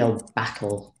a real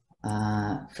battle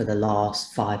for the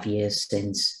last 5 years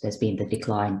since there's been the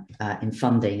decline in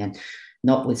funding. And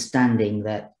notwithstanding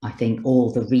that, I think all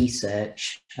the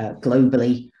research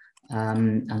globally,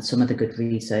 and some of the good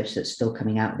research that's still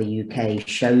coming out of the UK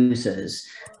shows us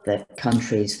that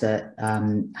countries that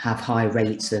have high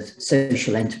rates of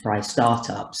social enterprise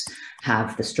startups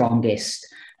have the strongest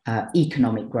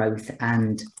economic growth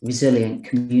and resilient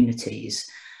communities.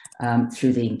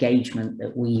 Through the engagement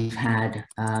that we've had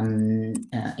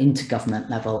intergovernment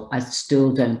level, I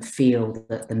still don't feel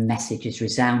that the message is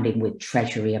resounding with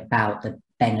Treasury about the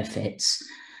benefits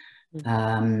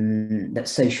that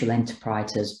social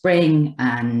enterprises bring.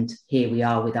 And here we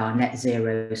are with our net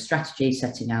zero strategy,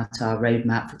 setting out our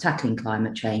roadmap for tackling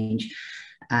climate change,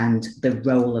 and the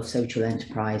role of social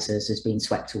enterprises has been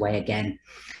swept away again.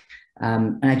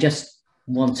 And I just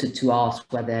wanted to ask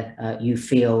whether you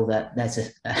feel that there's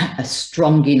a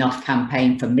strong enough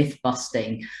campaign for myth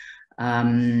busting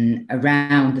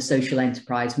around the social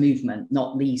enterprise movement,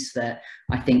 not least that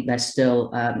I think there's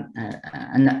still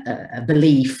a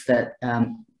belief that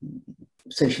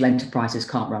social enterprises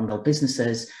can't run real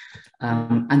businesses,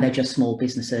 and they're just small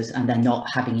businesses and they're not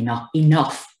having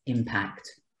enough impact.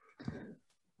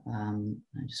 I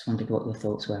just wondered what your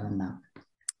thoughts were on that.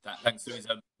 Thanks,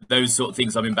 Louisa. Those sort of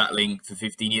things I've been battling for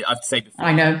 15 years. I have to say, before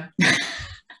I know.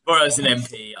 Before I was an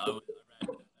MP, I was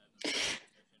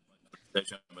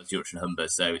social enterprise Yorkshire and Humber.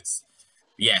 So it's,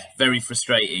 yeah, very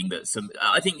frustrating that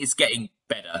I think it's getting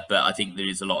better, but I think there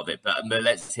is a lot of it. But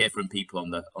let's hear from people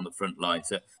on the front line.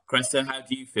 So, Cressida, how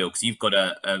do you feel? Because you've got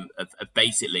a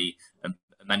basically a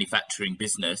manufacturing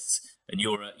business, and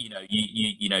you're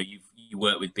you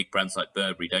work with big brands like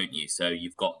Burberry, don't you? So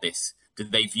you've got this. Do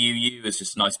they view you as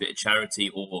just a nice bit of charity,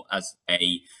 or as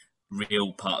a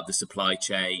real part of the supply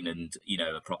chain and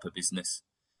a proper business?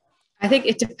 I think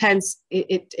it depends.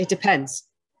 It depends.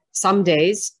 Some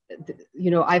days,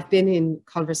 I've been in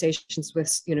conversations with,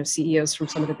 CEOs from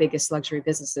some of the biggest luxury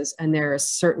businesses, and there are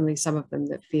certainly some of them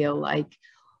that feel like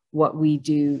what we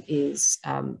do is,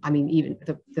 even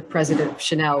the president of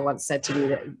Chanel once said to me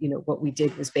that, what we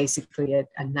did was basically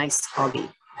a nice hobby.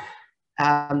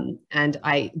 And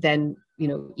I then,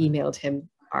 emailed him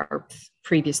our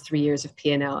previous 3 years of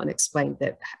P&L and explained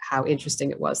that how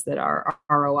interesting it was that our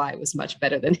ROI was much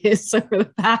better than his over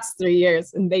the past 3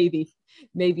 years. And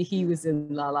maybe he was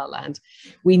in La La Land.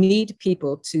 We need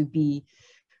people to be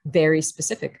very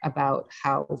specific about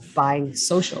how buying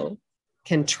social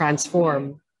can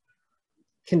transform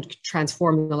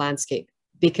the landscape,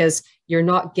 because you're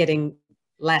not getting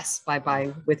less by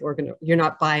buying with you're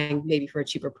not buying maybe for a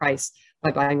cheaper price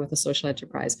by buying with a social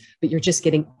enterprise, but you're just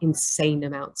getting insane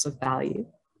amounts of value.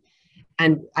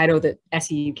 And I know that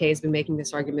SE UK has been making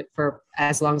this argument for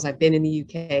as long as I've been in the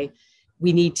UK.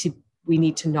 We need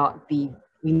to not be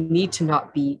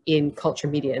in culture,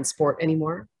 media, and sport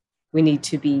anymore. We need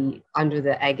to be under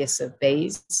the aegis of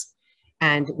BASE,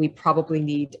 and we probably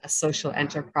need a social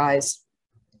enterprise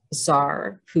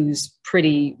czar who's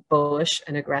pretty bullish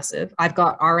and aggressive. I've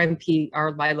got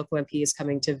my local MP is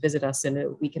coming to visit us in a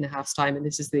week and a half's time, and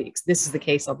this is the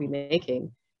case I'll be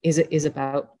making. Is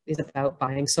about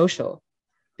buying social,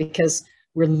 because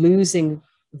we're losing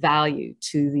value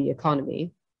to the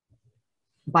economy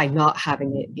by not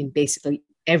having it in basically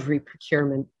every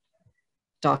procurement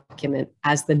document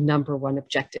as the number one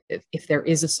objective. If there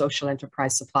is a social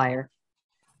enterprise supplier,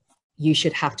 you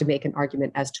should have to make an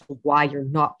argument as to why you're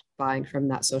not buying from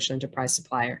that social enterprise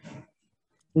supplier,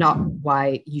 not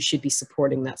why you should be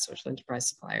supporting that social enterprise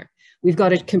supplier. We've got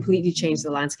to completely change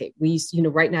the landscape.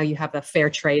 Right now you have the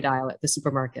fair trade aisle at the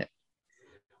supermarket.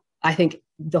 I think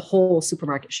the whole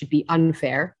supermarket should be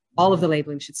unfair. All of the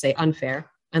labeling should say unfair,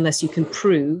 unless you can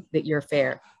prove that you're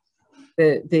fair.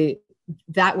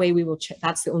 That way we will.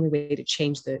 That's the only way to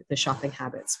change the shopping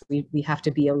habits. We have to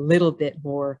be a little bit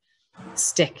more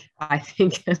stick. I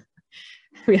think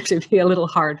we have to be a little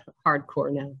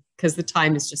hardcore now, because the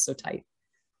time is just so tight.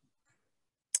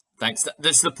 Thanks.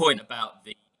 That's the point about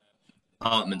the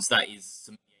apartments. That is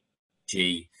something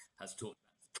she has talked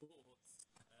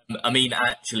about.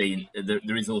 Actually,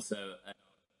 there is also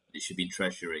it should be in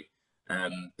Treasury.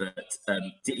 But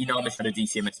Amish had a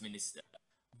DCMS minister.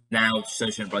 Now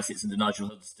social enterprise sits under Nigel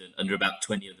Huddleston under about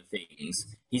 20 other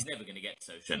things. He's never going to get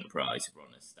social enterprise, if we're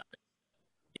honest.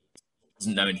 He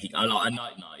doesn't know anything. I like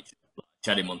Nigel.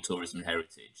 Chat him on tourism and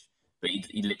heritage, but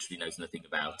he literally knows nothing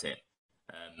about it.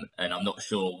 And I'm not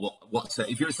sure what's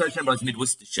if you're a social enterprise Mid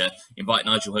Worcestershire, invite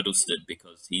Nigel Huddleston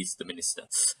because he's the minister.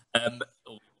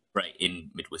 Or right in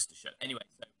Mid Worcestershire. Anyway,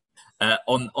 so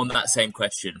on that same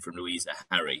question from Louisa,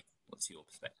 Harry, what's your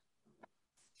perspective?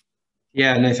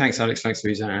 Yeah, no, thanks, Alex. Thanks,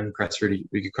 Louisa and Chris. Really,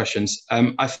 really good questions.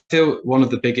 I feel one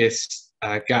of the biggest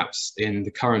gaps in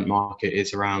the current market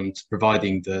is around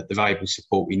providing the valuable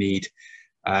support we need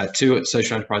to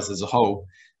social enterprises as a whole.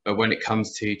 But when it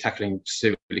comes to tackling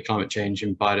specifically climate change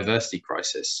and biodiversity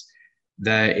crisis,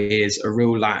 there is a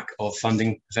real lack of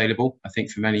funding available, I think,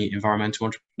 for many environmental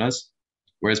entrepreneurs.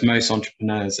 Whereas most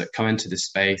entrepreneurs that come into this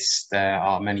space, there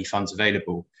are many funds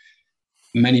available.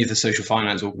 Many of the social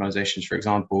finance organisations, for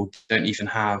example, don't even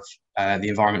have the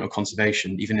environmental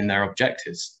conservation even in their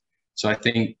objectives. So I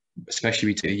think,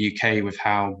 especially to the UK, with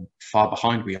how far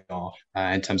behind we are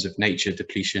in terms of nature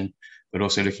depletion, but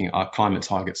also looking at our climate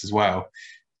targets as well,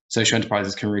 social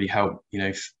enterprises can really help,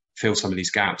 fill some of these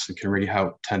gaps and can really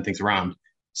help turn things around.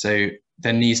 So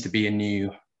there needs to be a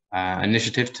new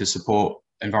initiative to support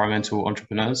environmental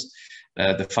entrepreneurs.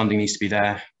 The funding needs to be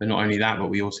there, but not only that, but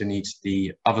we also need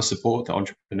the other support that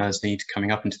entrepreneurs need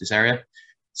coming up into this area.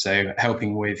 So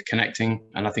helping with connecting,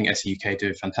 and I think SE UK do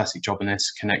a fantastic job in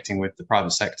this, connecting with the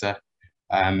private sector,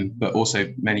 but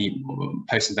also many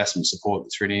post-investment support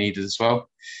that's really needed as well.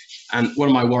 And one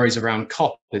of my worries around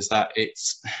COP is that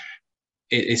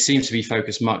it seems to be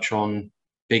focused much on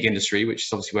big industry, which is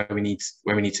obviously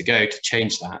where we need to go to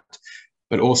change that.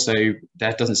 But also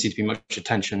there doesn't seem to be much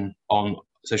attention on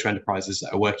social enterprises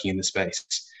that are working in the space.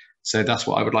 So that's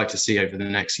what I would like to see over the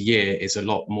next year, is a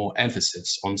lot more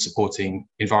emphasis on supporting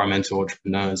environmental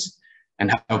entrepreneurs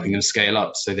and helping them scale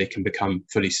up so they can become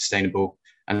fully sustainable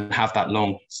and have that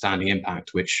long-standing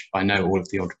impact, which I know all of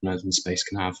the entrepreneurs in the space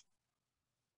can have.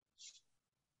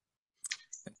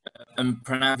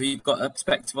 Pranav, have you got a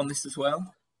perspective on this as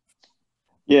well?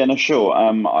 Yeah, no, sure.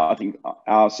 I think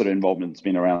our sort of involvement has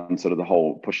been around sort of the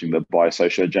whole pushing the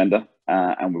biosocial agenda,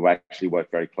 and we've actually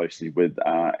worked very closely with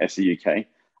SE UK,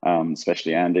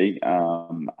 especially Andy,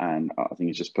 and I think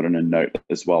he's just put in a note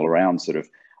as well around sort of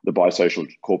the biosocial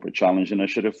corporate challenge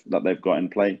initiative that they've got in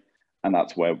play, and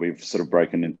that's where we've sort of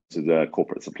broken into the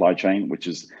corporate supply chain, which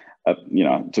is, you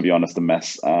know, to be honest, a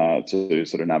mess to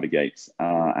sort of navigate,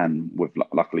 and we've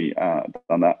luckily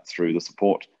done that through the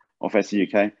support of SE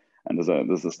UK. And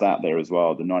there's a stat there as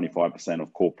well. The 95%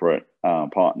 of corporate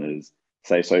partners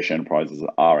say social enterprises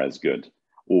are as good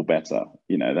or better,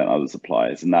 you know, than other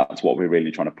suppliers. And that's what we're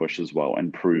really trying to push as well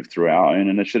and prove through our own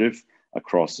initiative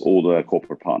across all the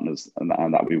corporate partners and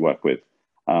that we work with.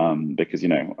 Because, you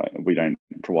know, we don't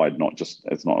provide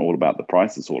it's not all about the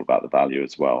price, it's all about the value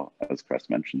as well, as Chris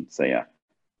mentioned. So yeah,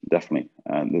 definitely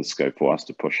there's scope for us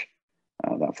to push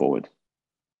that forward.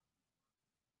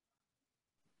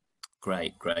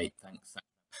 Great, thanks.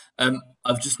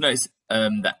 I've just noticed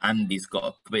that Andy's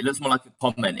got, but it looks more like a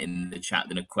comment in the chat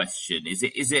than a question. Is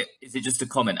it just a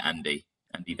comment, Andy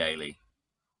Daly?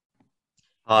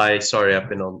 Hi, sorry, I've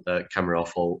been on camera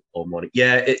off all morning.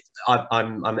 Yeah,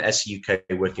 I'm SE UK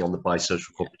working on the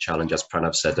Biosocial Corporate Challenge, as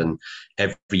Pranav said, and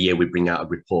every year we bring out a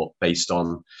report based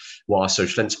on what our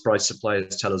social enterprise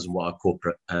suppliers tell us and what our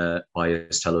corporate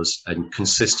buyers tell us, and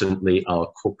consistently our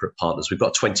corporate partners, we've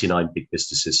got 29 big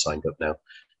businesses signed up now.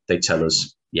 They tell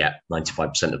us, yeah,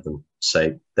 95% of them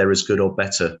say they're as good or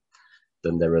better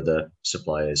than their other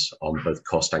suppliers on both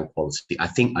cost and quality. I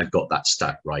think I've got that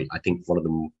stat right. I think one of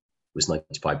them was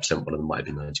 95%, one of them might have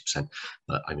been 90%,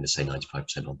 but I'm going to say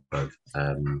 95% on both.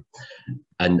 And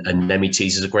METs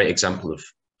is a great example of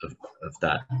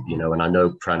that, you know, and I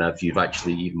know, Pranav, you've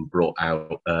actually even brought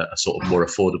out a sort of more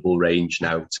affordable range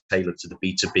now tailored to the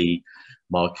B2B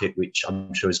market, which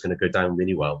I'm sure is going to go down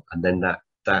really well. And then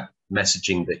that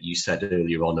messaging that you said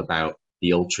earlier on about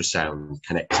the ultrasound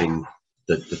connecting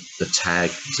the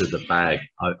tag to the bag,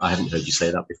 I haven't heard you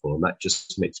say that before, and that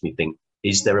just makes me think,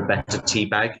 is there a better tea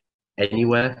bag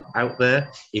anywhere out there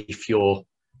if you're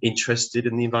interested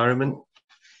in the environment?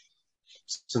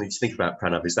 Something to think about,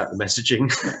 Pranav. Is that the messaging?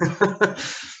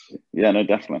 Yeah, no,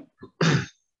 definitely.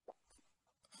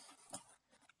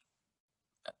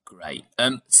 Great.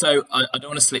 So I don't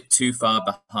want to slip too far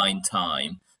behind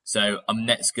time. So I'm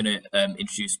next going to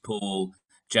introduce Paul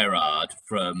Gerard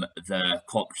from the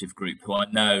Cooperative Group, who I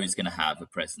know is going to have a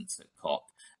presence at COP.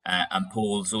 And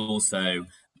Paul's also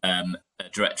a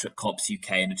director at COPS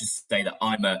UK, and I'll just say that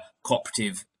I'm a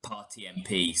Cooperative Party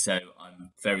MP, so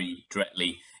I'm very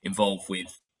directly involved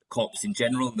with COPS in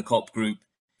general and the COP Group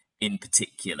in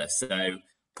particular. So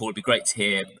Paul, it'd be great to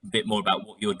hear a bit more about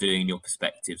what you're doing and your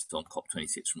perspectives on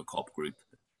COP26 from a COP Group,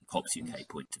 COPS UK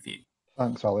point of view.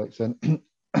 Thanks, Alex. And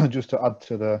just to add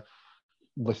to the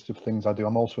list of things I do,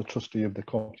 I'm also a trustee of the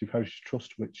Cooperative Heritage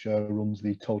Trust, which runs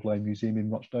the Toad Lane Museum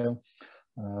in Rochdale.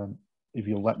 If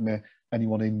you'll let me,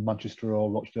 anyone in Manchester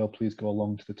or Rochdale, please go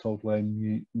along to the Toad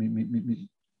Lane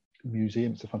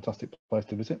Museum. It's a fantastic place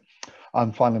to visit.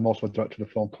 And finally, I'm also a director of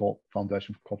the Thorncourt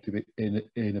Foundation for Cooperative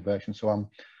Innovation. So I'm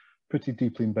pretty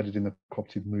deeply embedded in the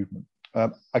cooperative movement.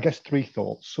 I guess three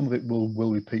thoughts. Some of it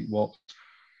will repeat what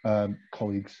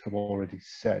colleagues have already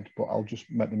said, but I'll just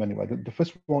make them anyway. The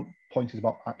first point is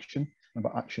about action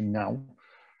now.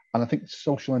 And I think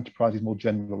social enterprises more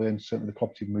generally, and certainly the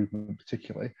cooperative movement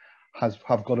particularly,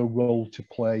 have got a role to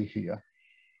play here,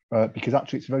 because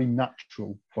actually it's very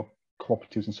natural for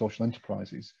cooperatives and social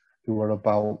enterprises who are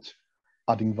about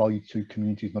adding value to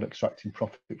communities, not extracting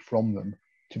profit from them,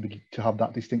 to have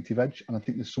that distinctive edge. And I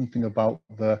think there's something about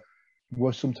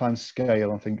where sometimes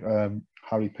scale, I think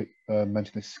Harry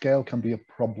mentioned this, scale can be a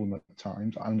problem at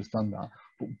times, I understand that,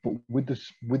 but with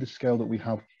the scale that we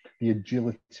have, the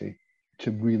agility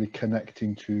to really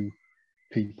connecting to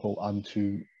people and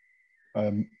to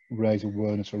raise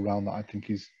awareness around that, I think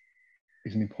is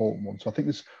an important one. So I think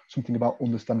there's something about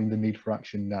understanding the need for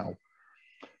action now.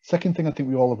 Second thing, I think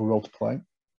we all have a role to play.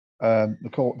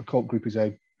 The Coop Group is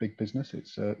a big business.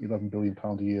 It's a £11 billion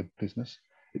a year business.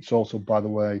 It's also, by the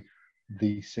way,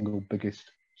 the single biggest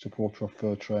supporter of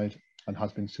fair trade, and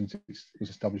has been since it was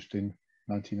established in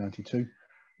 1992,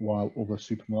 while other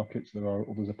supermarkets, there are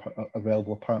others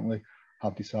available apparently,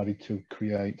 have decided to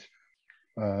create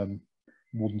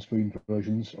wooden spoon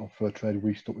versions of fair trade.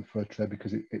 We stuck with fair trade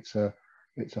because it's a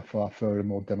far fairer and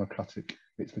more democratic,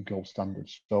 it's the gold standard.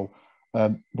 So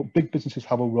but big businesses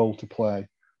have a role to play,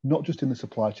 not just in the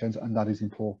supply chains, and that is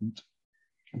important,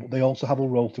 but they also have a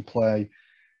role to play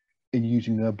in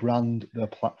using their brand, their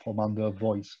platform, and their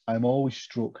voice. I'm always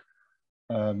struck,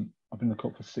 I've been in the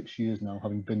Co-op for 6 years now,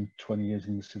 having been 20 years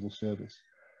in the civil service,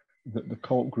 that the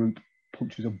Co-op group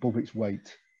punches above its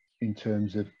weight in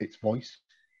terms of its voice.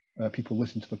 People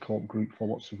listen to the Co-op group for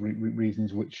lots of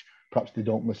reasons, which perhaps they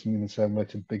don't listen in the same way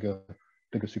to bigger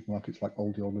supermarkets like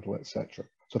Aldi or Lidl, etc.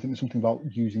 So I think there's something about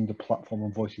using the platform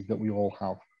and voices that we all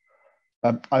have.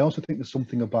 I also think there's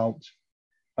something about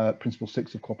Principle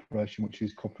 6 of cooperation, which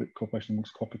is cooperation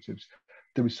amongst cooperatives.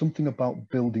 There is something about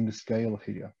building the scale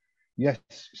here. Yes,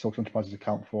 social enterprises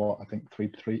account for, I think, 3%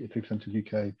 of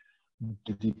UK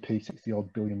GDP,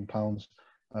 60-odd billion pounds.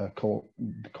 The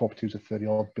cooperatives are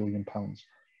 30-odd billion pounds.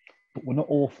 But we're not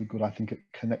awfully good, I think, at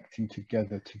connecting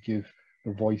together to give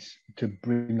the voice, to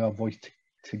bring our voice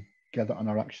together and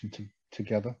our action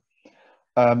together.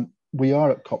 We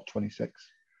are at COP26.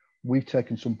 We've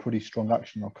taken some pretty strong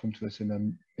action. I'll come to this in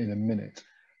a minute.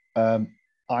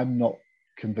 I'm not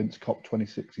convinced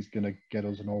COP26 is going to get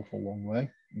us an awful long way,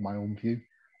 in my own view.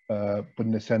 But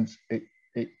in a sense, it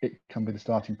can be the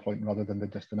starting point rather than the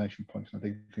destination point. And I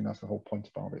think that's the whole point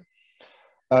about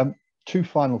it. Two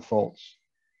final thoughts,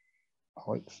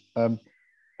 Alex.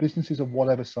 Businesses of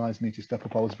whatever size need to step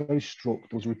up. I was very struck.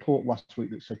 There was a report last week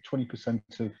that said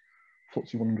 20% of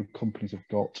FTSE 100 companies have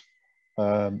got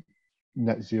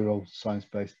net zero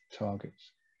science-based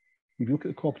targets. If you look at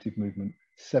the cooperative movement,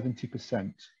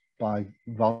 70% by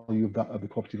value of that of the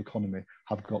cooperative economy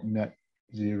have got net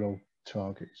zero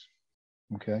targets.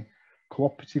 Okay,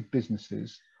 cooperative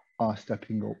businesses are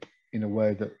stepping up in a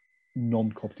way that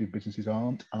non-cooperative businesses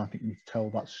aren't, and I think we need to tell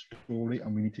that story,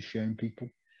 and we need to shame people.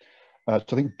 So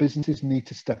I think businesses need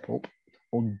to step up,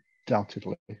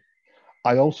 undoubtedly.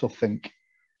 I also think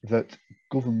that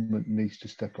government needs to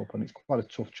step up, and it's quite a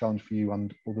tough challenge for you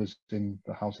and others in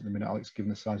the House at the minute, Alex, given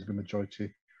the size of the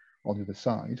majority on the other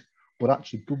side. But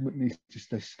actually, government needs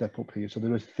to step up here. So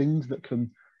there are things that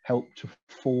can help to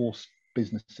force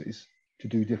businesses to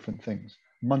do different things.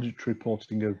 Mandatory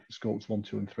reporting of scopes 1,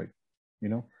 2, and 3.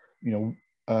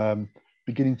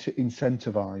 Beginning to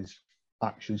incentivize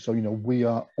action. So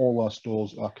all our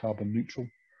stores are carbon neutral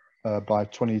by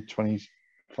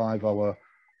 2025. Our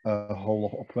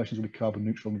whole operations will be carbon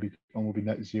neutral and will be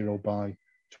net zero by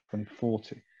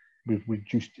 2040. We've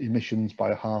reduced emissions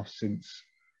by a half since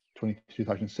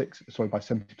 2006. Sorry, by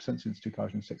 70% since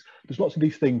 2006. There's lots of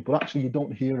these things, but actually you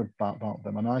don't hear about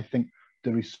them. And I think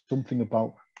there is something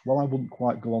about, well, I wouldn't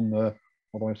quite go on the,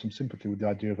 although I have some sympathy with the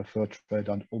idea of a fair trade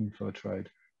and unfair trade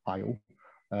aisle.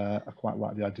 I quite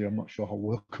like the idea. I'm not sure how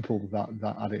workable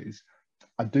that is.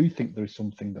 I do think there is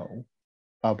something though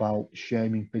about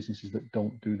shaming businesses that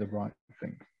don't do the right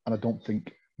thing, and I don't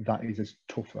think that is as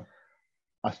tough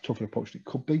an approach as it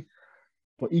could be.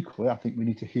 But equally, I think we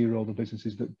need to hear all the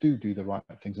businesses that do the right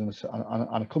things, and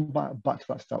I come back to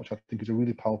that stat, which I think is a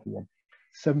really powerful one.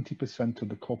 70% of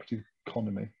the cooperative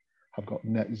economy have got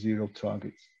net zero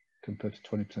targets compared to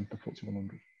 20% of the FTSE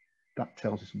 100. That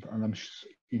tells you something, and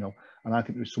and I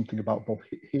think there's something about both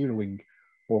heroing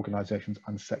organisations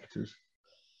and sectors,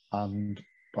 and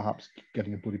perhaps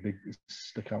getting a bloody big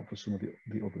stick out for some of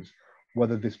the others.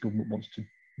 Whether this government wants to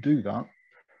do that,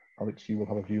 Alex, you will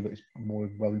have a view that is more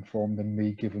well informed than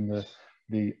me, given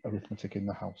the arithmetic in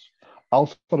the House. I'll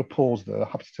sort of pause there.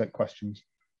 Happy to take questions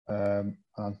and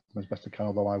as best I can.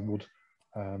 Although I would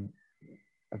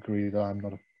agree that I'm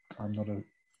not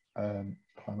a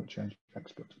climate change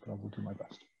expert, but I will do my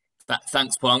best.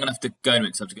 Thanks, Paul. I'm going to have to go in a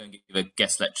minute because I have to go and give a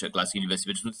guest lecture at Glasgow University.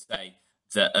 But I just want to say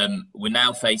that we're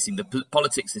now facing the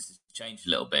politics has changed a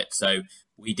little bit. So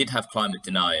we did have climate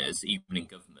deniers even in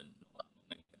government,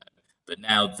 but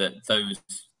now that those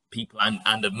people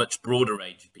and a much broader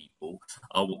range of people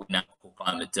are what we now call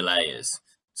climate delayers.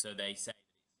 So they say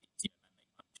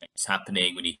it's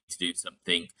happening, we need to do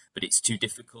something, but it's too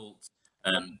difficult.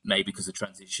 Maybe because of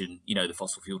transition, the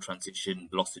fossil fuel transition,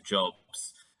 loss of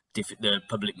jobs, the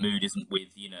public mood isn't with,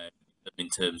 in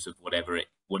terms of whatever it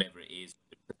is.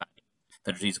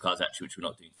 Federal diesel cars, actually, which we're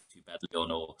not doing too badly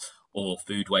on, or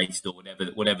food waste, or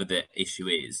whatever the issue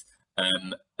is,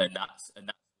 and that's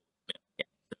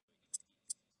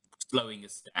slowing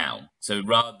us down. So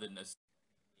rather than us,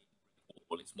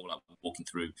 it's more like walking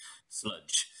through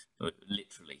sludge,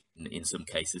 literally in some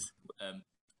cases,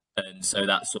 and so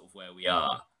that's sort of where we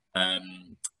are. I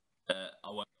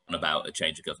won't go on about a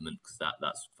change of government because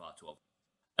that's far too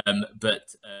obvious.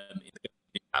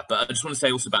 But I just want to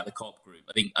say also about the COP group.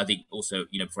 I think also,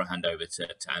 before I hand over to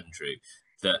Andrew,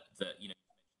 that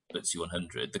FTSE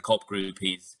 100, the COP group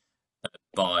is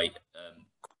by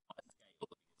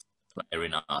player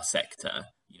in our sector.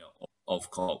 of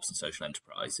co-ops and social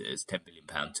enterprises, £10 billion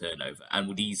turnover, and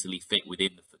would easily fit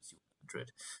within the FTSE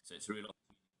 100. So it's a real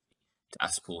opportunity to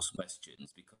ask Paul some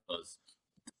questions, because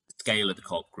the scale of the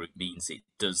co-op group means it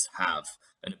does have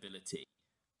an ability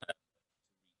to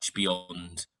reach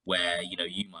beyond where, you know,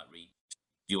 you might reach.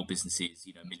 Your business is,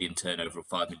 you know, 1 million turnover or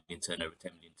 5 million turnover,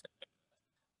 10 million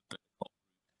turnover, but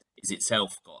is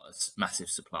itself got a massive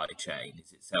supply chain,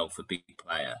 is itself a big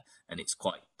player, and it's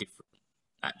quite different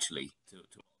actually to the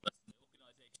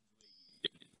organisations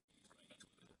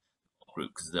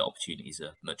group, because the opportunities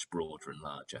are much broader and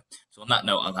larger. So on that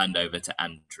note, I'll hand over to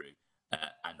Andrew,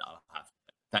 and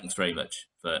thanks very much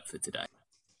for today.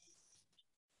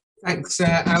 Thanks,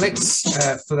 Alex,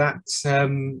 for that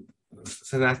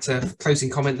closing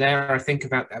comment there, I think,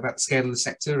 about the scale of the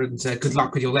sector, and good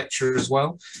luck with your lecture as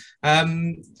well.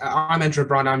 I'm Andrew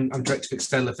O'Brien, I'm Director of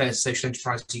External Affairs, Social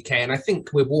Enterprise UK, and I think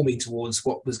we're warming towards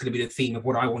what was going to be the theme of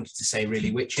what I wanted to say,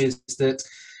 really, which is that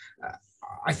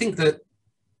I think that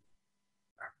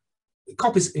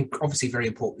COP is obviously very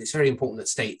important. It's very important that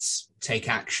states take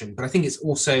action, but I think it's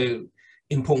also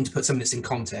important to put some of this in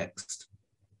context.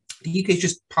 The UK has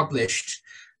just published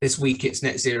this week its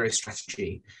net zero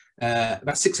strategy.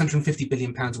 About £650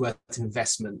 billion worth of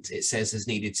investment, it says, is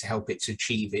needed to help it to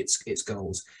achieve its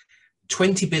goals.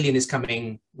 20 billion is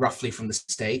coming roughly from the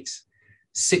state.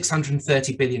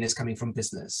 630 billion is coming from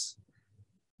business.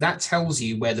 That tells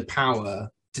you where the power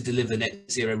to deliver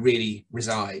net zero really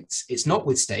resides. It's not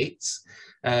with states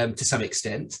to some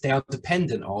extent. They are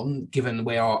dependent on, given the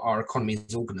way our economy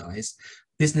is organized,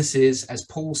 businesses, as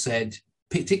Paul said,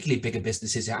 particularly bigger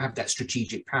businesses that have that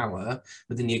strategic power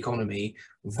within the economy,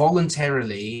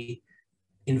 voluntarily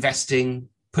investing,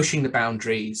 pushing the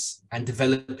boundaries, and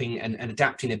developing and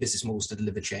adapting their business models to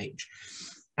deliver change.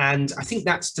 And I think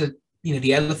that's the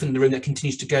elephant in the room that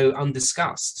continues to go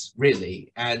undiscussed,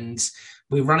 really. And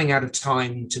we're running out of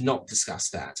time to not discuss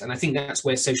that. And I think that's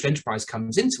where social enterprise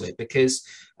comes into it, because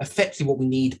effectively what we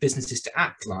need businesses to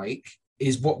act like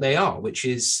is what they are, which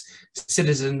is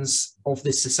citizens of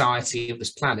this society, of this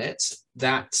planet,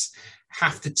 that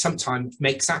have to sometimes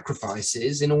make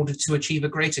sacrifices in order to achieve a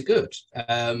greater good.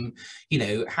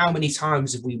 How many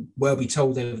times were we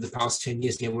told over the past 10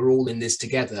 years, we're all in this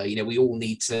together, we all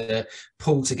need to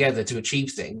pull together to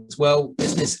achieve things. Well,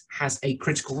 business has a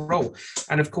critical role.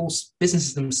 And of course,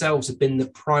 businesses themselves have been the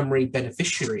primary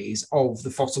beneficiaries of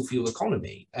the fossil fuel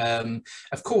economy.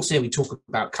 Of course, we talk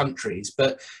about countries,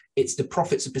 but it's the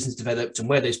profits of business developed and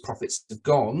where those profits have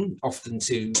gone, often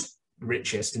to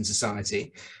richest in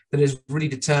society, that has really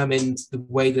determined the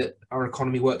way that our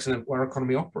economy works and our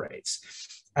economy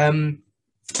operates. And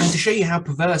to show you how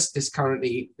perverse this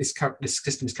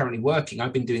system is currently working,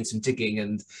 I've been doing some digging,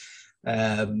 and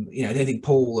I don't think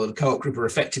Paul or the Co-op Group are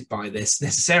affected by this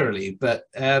necessarily. But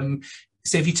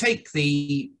so if you take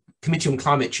the Committee on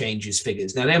Climate Change's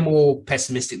figures, now they're more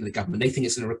pessimistic than the government. They think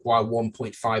it's going to require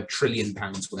 £1.5 trillion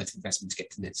worth of investment to get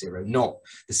to net zero, not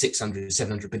the 600,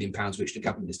 700 billion pounds which the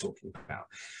government is talking about.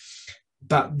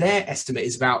 But their estimate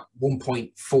is about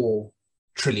 1.4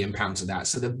 trillion pounds of that.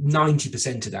 So the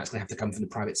 90% of that's going to have to come from the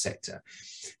private sector.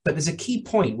 But there's a key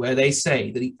point where they say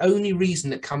that the only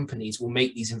reason that companies will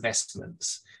make these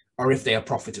investments are if they are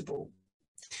profitable.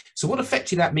 So what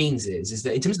effectively that means is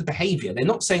that in terms of the behavior, they're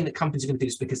not saying that companies are going to do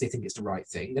this because they think it's the right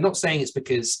thing. They're not saying it's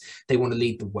because they want to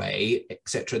lead the way,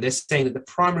 etc. They're saying that the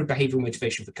primary behavioral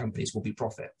motivation for companies will be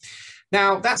profit.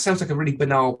 Now, that sounds like a really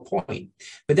banal point.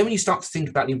 But then when you start to think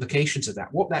about the implications of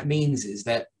that, what that means is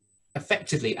that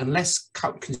effectively, unless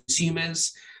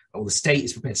consumers or the state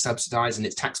is prepared to subsidize, and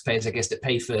it's taxpayers, I guess, that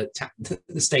pay for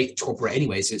the state to operate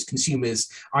anyway. So it's consumers,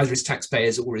 either as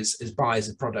taxpayers or as buyers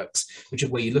of products,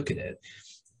 whichever way you look at it.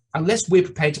 Unless we're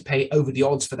prepared to pay over the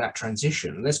odds for that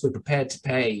transition, unless we're prepared to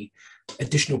pay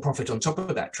additional profit on top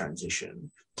of that transition,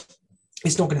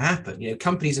 it's not going to happen.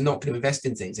 Companies are not going to invest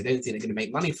in things they don't think they're going to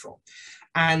make money from.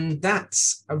 And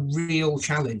that's a real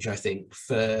challenge, I think,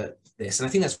 for this. And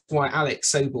I think that's why Alex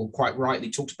Sobel quite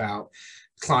rightly talked about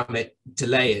climate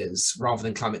delayers rather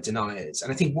than climate deniers.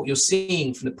 And I think what you're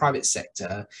seeing from the private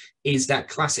sector is that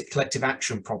classic collective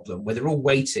action problem where they're all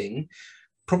waiting,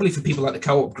 probably for people like the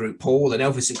Co-op Group, Paul and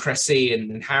Elvis and Cressy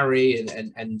and Harry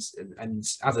and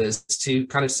others to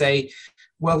kind of say,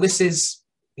 well, this is,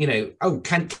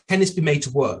 can this be made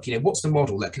to work? What's the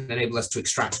model that can enable us to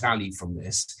extract value from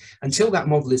this? Until that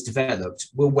model is developed,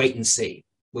 we'll wait and see.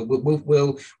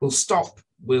 We'll stop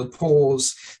We'll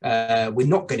pause. We're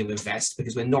not going to invest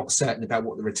because we're not certain about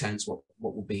what the returns, what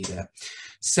will be there.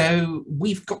 So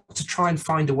we've got to try and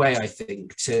find a way, I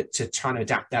think, to try and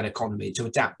adapt that economy, to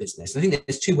adapt business. And I think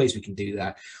there's two ways we can do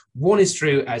that. One is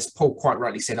through, as Paul quite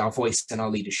rightly said, our voice and our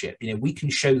leadership. You know, we can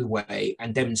show the way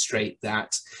and demonstrate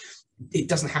that it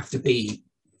doesn't have to be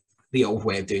the old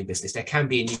way of doing business. There can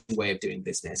be a new way of doing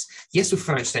business. Yes, with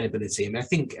financial sustainability. I mean, I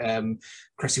think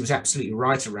Cressy was absolutely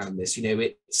right around this. You know,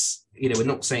 it's, you know, we're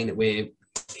not saying that we're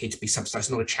here to be subsidized.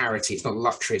 It's not a charity. It's not a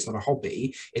luxury. It's not a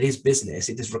hobby. It is business.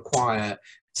 It does require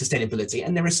sustainability,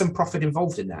 and there is some profit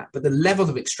involved in that. But the level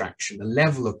of extraction, the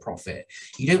level of profit,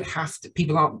 you don't have to.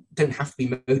 People don't have to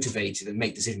be motivated and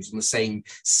make decisions on the same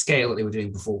scale that they were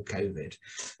doing before COVID.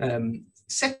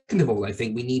 Second of all, I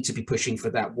think we need to be pushing for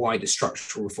that wider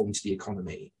structural reform to the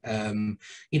economy.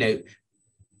 You know,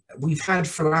 we've had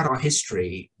throughout our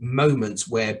history moments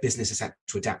where business has had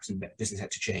to adapt and business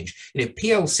had to change. You know,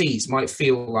 PLCs might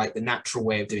feel like the natural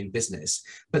way of doing business,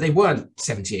 but they weren't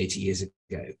 70, 80 years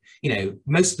ago. You know,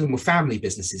 most of them were family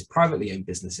businesses, privately owned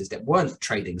businesses that weren't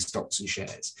trading stocks and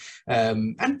shares.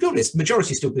 And to be honest,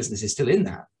 majority still businesses still in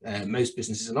that. Most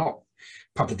businesses are not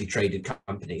publicly traded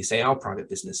companies, they are private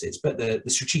businesses, but the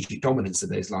strategic dominance of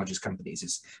those largest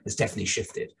companies has definitely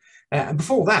shifted. And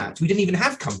before that, we didn't even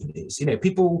have companies. You know,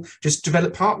 people just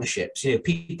developed partnerships. You know,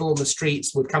 people on the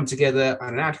streets would come together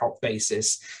on an ad hoc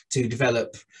basis to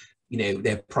develop, you know,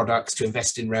 their products, to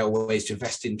invest in railways, to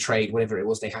invest in trade, whatever it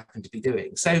was they happened to be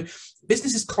doing. So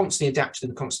business is constantly adapted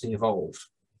and constantly evolved.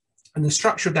 And the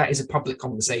structure of that is a public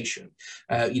conversation.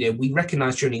 You know, we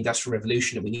recognized during the Industrial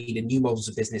Revolution that we needed new models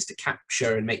of business to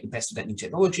capture and make the best of that new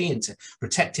technology and to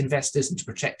protect investors and to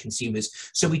protect consumers.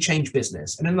 So we changed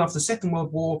business. And then after the Second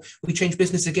World War, we changed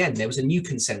business again. There was a new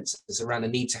consensus around the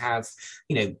need to have,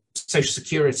 you know, social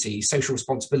security, social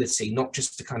responsibility, not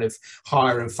just the kind of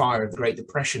hire and fire of the Great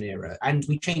Depression era. And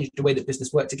we changed the way that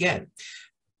business worked again.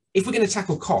 If we're going to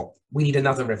tackle COP, we need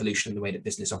another revolution in the way that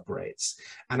business operates.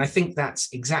 And I think that's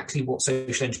exactly what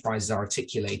social enterprises are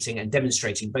articulating and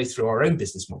demonstrating, both through our own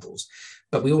business models,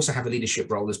 but we also have a leadership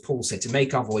role, as Paul said, to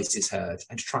make our voices heard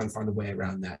and to try and find a way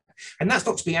around that. And that's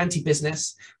not to be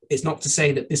anti-business. It's not to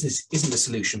say that business isn't the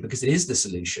solution, because it is the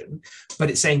solution, but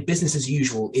it's saying business as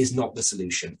usual is not the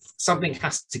solution. Something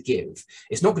has to give.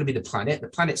 It's not going to be the planet. The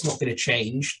planet's not going to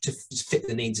change to fit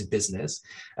the needs of business.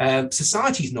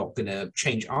 Society's not going to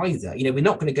change either. You know, we're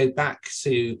not going to go back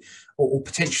to, or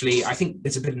potentially, I think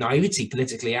there's a bit of naivety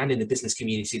politically and in the business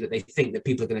community that they think that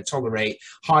people are going to tolerate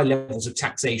high levels of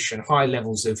taxation, high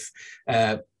levels of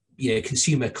you know,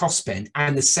 consumer cost spend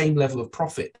and the same level of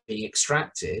profit being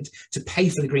extracted to pay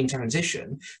for the green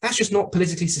transition. That's just not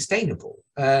politically sustainable.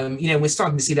 You know, we're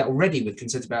starting to see that already with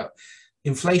concerns about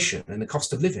inflation and the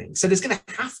cost of living. So there's going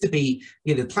to have to be,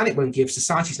 you know, the planet won't give,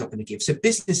 society's not going to give. So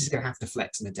business is going to have to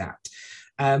flex and adapt.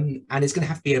 And it's going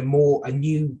to have to be a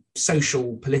new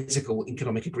social, political,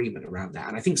 economic agreement around that.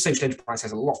 And I think social enterprise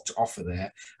has a lot to offer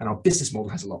there, and our business model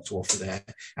has a lot to offer there.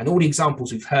 And all the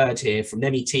examples we've heard here, from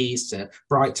METs to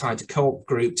Bright Tide to Co-op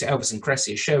Group to Elvis and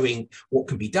Cressy, are showing what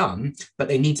can be done, but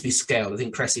they need to be scaled. I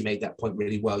think Cressy made that point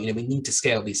really well. You know, we need to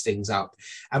scale these things up,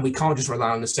 and we can't just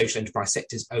rely on the social enterprise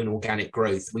sector's own organic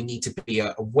growth. We need to be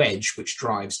a wedge which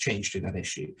drives change through that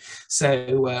issue.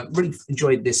 So really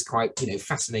enjoyed this quite, you know,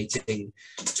 fascinating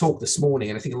talk this morning,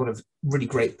 and I think a lot of really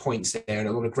great points there and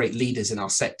a lot of great leaders in our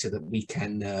sector that we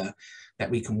can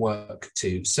work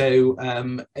to. So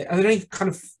are there any kind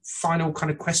of final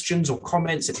kind of questions or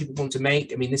comments that people want to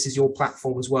make? I mean, this is your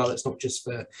platform as well. It's not just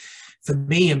for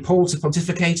me and Paul to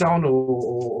pontificate on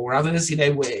or others. You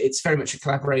know, it's very much a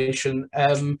collaboration.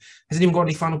 Has anyone got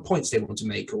any final points they want to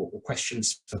make, or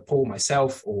questions for Paul,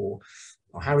 myself, or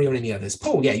Harry, or any others?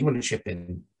 Paul, yeah, you want to chip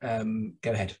in?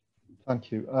 Go ahead.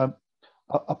 Thank you.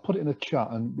 I put it in the chat,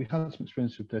 and we've had some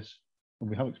experience with this, and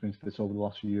we have experienced this over the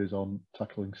last few years on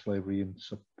tackling slavery in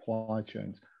supply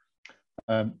chains.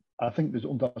 I think it's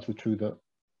undoubtedly true that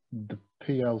the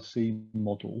PLC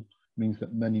model means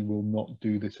that many will not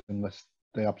do this unless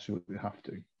they absolutely have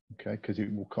to, okay, because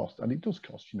it will cost, and it does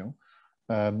cost, you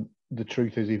know. The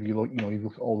truth is, if you look, you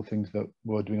look at all the things that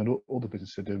we're doing and other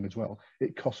businesses are doing as well,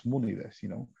 it costs money, this, you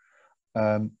know.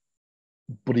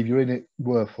 But if you're in it,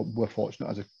 we're fortunate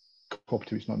as a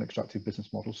cooperative, it's not an extractive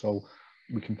business model, so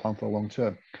we can plan for the long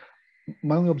term.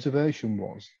 My only observation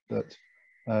was that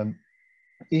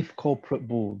if corporate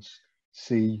boards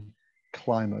see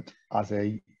climate as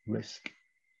a risk,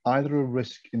 either a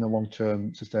risk in the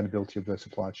long-term sustainability of their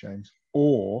supply chains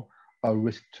or a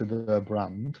risk to their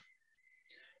brand,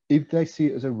 if they see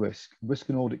it as a risk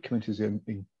and audit committees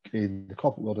in the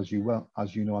corporate world, as you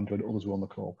know, Andrew, and others were on the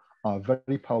call, are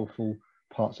very powerful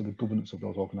parts of the governance of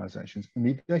those organisations. And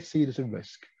if they see it as a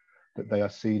risk, that they are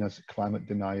seen as climate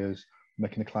deniers,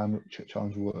 making the climate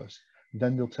challenge worse,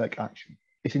 then they'll take action.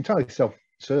 It's entirely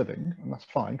self-serving, and that's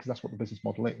fine, because that's what the business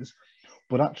model is.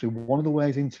 But actually, one of the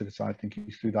ways into this, I think,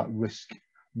 is through that risk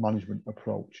management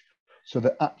approach. So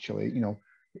that actually,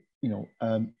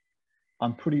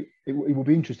 I'm pretty. It will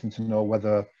be interesting to know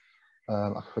whether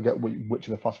I forget which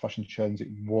of the fast fashion chains it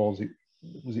was.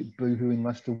 Was it Boohoo in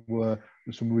Leicester, where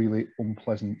there's some really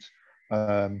unpleasant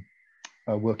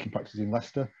working practices in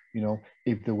Leicester.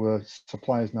 If there were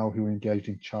suppliers now who were engaged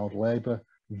in child labour,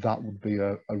 that would be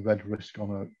a red risk on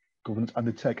a governance, and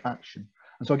they take action.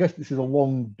 And so I guess this is a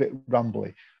long bit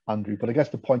rambly, Andrew, but I guess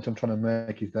the point I'm trying to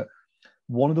make is that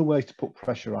one of the ways to put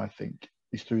pressure, I think,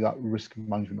 is through that risk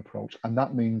management approach, and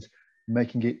that means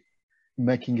making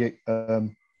it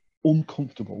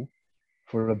uncomfortable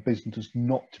for a business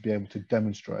not to be able to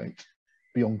demonstrate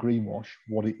beyond greenwash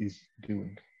what it is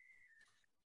doing.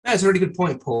 That's a really good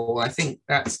point, Paul. I think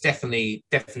that's definitely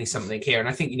something here, and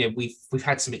I think we've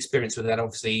had some experience with that,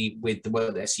 obviously, with the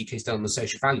work that SUK has done on the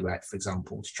Social Value Act, for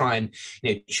example, to try and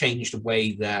change the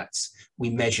way that we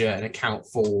measure and account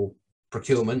for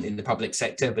procurement in the public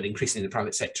sector, but increasingly in the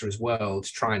private sector as well,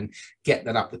 to try and get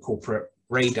that up the corporate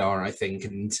radar, I think.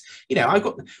 And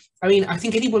I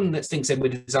think anyone that thinks that we're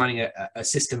designing a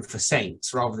system for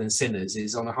saints rather than sinners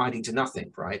is on a hiding to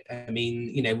nothing, right? I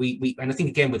mean, we and I think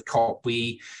again with COP,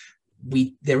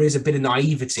 there is a bit of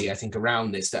naivety, I think,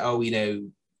 around this, that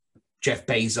Jeff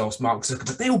Bezos, Mark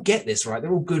Zuckerberg, they all get this, right?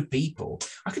 They're all good people.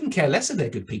 I couldn't care less if they're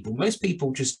good people. Most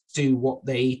people just do what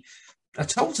they are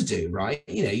told to do, right?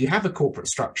 You have a corporate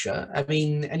structure,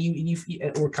 and you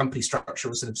or a company structure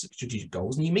or sort of strategic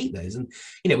goals, and you meet those. And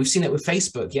we've seen it with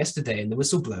Facebook yesterday and the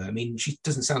whistleblower. I mean, she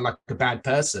doesn't sound like a bad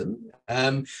person.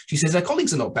 She says her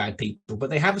colleagues are not bad people, but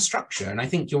they have a structure. And I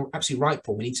think you're absolutely right,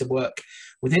 Paul. We need to work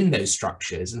within those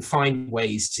structures and find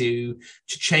ways to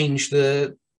change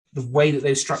the way that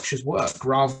those structures work,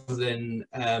 rather than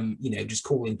just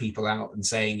calling people out and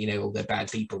saying they're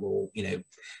bad people, or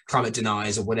climate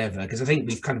deniers or whatever, because I think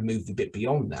we've kind of moved a bit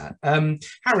beyond that.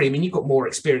 Harry, I mean, you've got more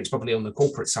experience probably on the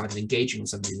corporate side of engaging on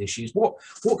some of these issues. What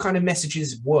kind of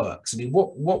messages works? I mean,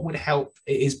 what would help?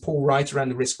 Is Paul right around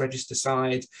the risk register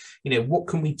side? What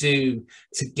can we do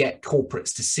to get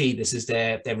corporates to see this as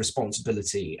their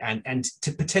responsibility, and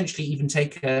to potentially even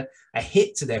take a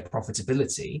hit to their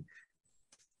profitability,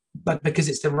 but because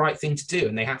it's the right thing to do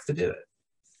and they have to do it?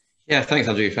 Yeah, thanks,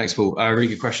 Andrew. Thanks, Paul. Really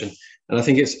good question. And I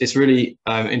think it's really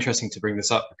interesting to bring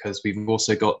this up, because we've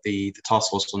also got the Task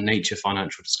Force on Nature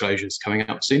financial disclosures coming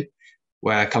up soon,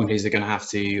 where companies are going to have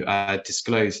to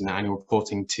disclose in their annual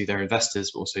reporting to their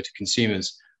investors, but also to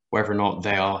consumers, whether or not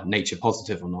they are nature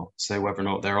positive or not. So whether or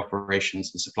not their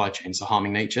operations and supply chains are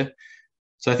harming nature.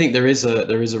 So I think there is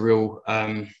a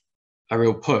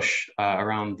real push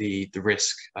around the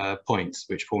risk point,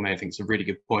 which Paul may think is a really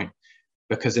good point,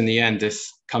 because in the end, if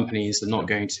companies are not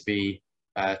going to be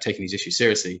taking these issues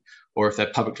seriously, or if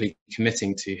they're publicly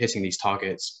committing to hitting these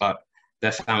targets, but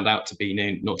they're found out to be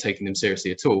not taking them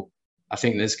seriously at all, I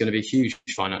think there's going to be huge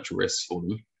financial risks for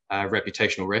them,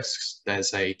 reputational risks.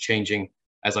 There's a changing,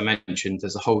 as I mentioned,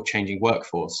 there's a whole changing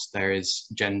workforce. There is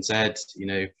Gen Z,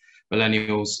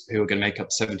 millennials, who are going to make up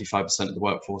 75% of the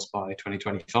workforce by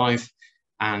 2025.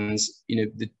 And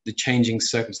the changing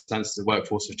circumstances of the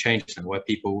workforce have changed now, where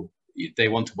people, they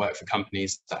want to work for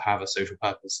companies that have a social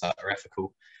purpose, that are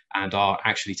ethical, and are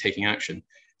actually taking action.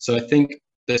 So I think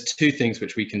there's two things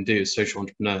which we can do as social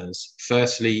entrepreneurs.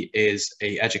 Firstly is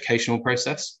a educational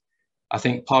process. I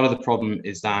think part of the problem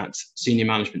is that senior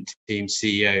management teams,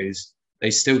 CEOs,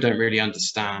 they still don't really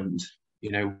understand,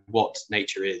 what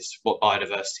nature is, what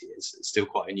biodiversity is. It's still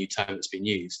quite a new term that's been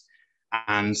used.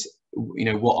 And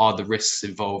what are the risks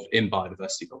involved in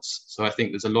biodiversity loss? So I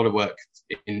think there's a lot of work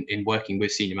in working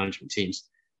with senior management teams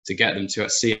to get them to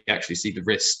actually see the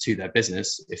risks to their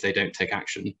business if they don't take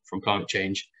action from climate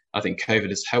change. I think COVID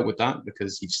has helped with that,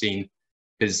 because you've seen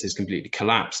businesses completely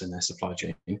collapse in their supply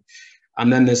chain.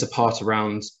 And then there's a part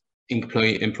around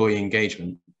employee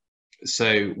engagement.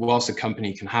 So whilst a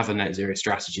company can have a net zero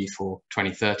strategy for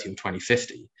 2030 or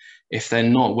 2050, if they're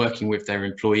not working with their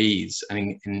employees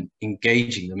and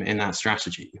engaging them in that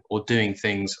strategy, or doing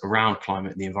things around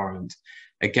climate and the environment,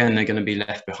 again, they're going to be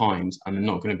left behind, and they're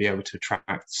not going to be able to attract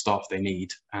the staff they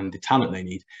need and the talent they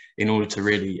need in order to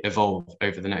really evolve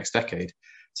over the next decade.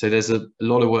 So there's a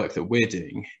lot of work that we're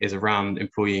doing is around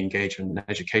employee engagement and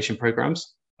education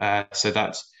programs. So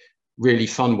that's really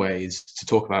fun ways to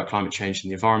talk about climate change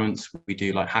and the environment. We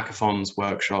do like hackathons,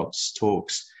 workshops,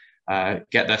 talks,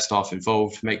 get their staff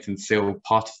involved, make them feel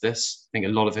part of this. I think a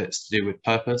lot of it's to do with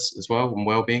purpose as well, and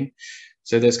well-being.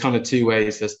 So there's kind of two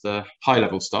ways. There's the high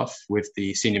level stuff with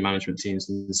the senior management teams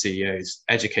and the CEOs,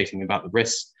 educating them about the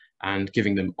risks and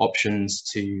giving them options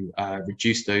to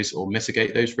reduce those or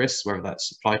mitigate those risks, whether that's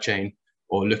supply chain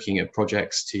or looking at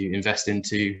projects to invest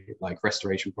into, like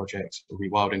restoration projects or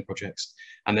rewilding projects.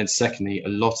 And then secondly, a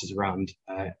lot is around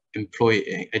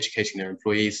educating their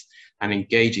employees and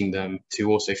engaging them to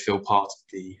also feel part of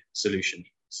the solution.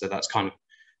 So that's kind of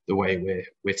the way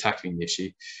we're tackling the issue.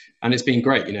 And it's been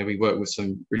great. You know, we work with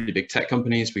some really big tech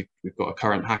companies. We've got a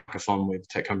current hackathon with a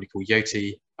tech company called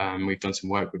Yoti. We've done some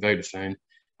work with Vodafone,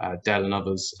 Dell and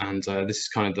others. And this is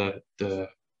kind of the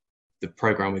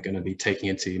program we're going to be taking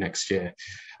into next year.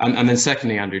 And then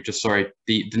secondly, Andrew, just sorry,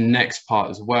 the next part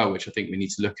as well, which I think we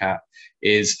need to look at,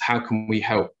 is how can we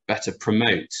help better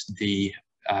promote the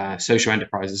social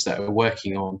enterprises that are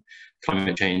working on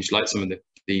climate change, like some of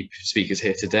the speakers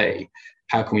here today.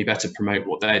 How can we better promote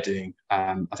what they're doing?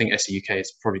 I think SE UK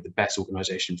is probably the best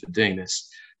organisation for doing this,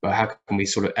 but how can we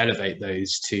sort of elevate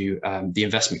those to the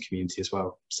investment community as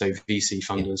well? So VC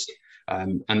funders.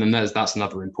 And then that's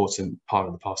another important part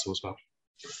of the parcel as well.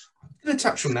 I'm going to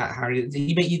touch on that, Harry.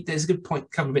 There's a good point,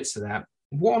 a couple of bits to that.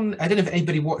 One, I don't know if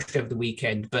anybody watched over the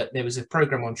weekend, but there was a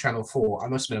program on Channel 4. I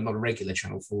must admit, I'm not a regular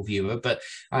Channel 4 viewer, but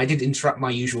I did interrupt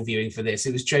my usual viewing for this.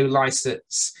 It was Joe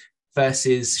Lycett's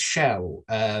versus Shell.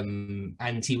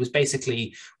 And he was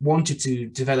basically wanted to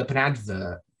develop an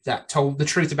advert that told the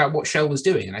truth about what Shell was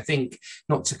doing. And I think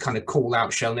not to kind of call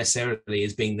out Shell necessarily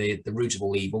as being the root of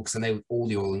all evil, because I know all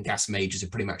the oil and gas majors are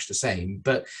pretty much the same.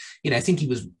 But, you know, I think he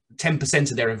was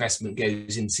 10% of their investment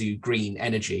goes into green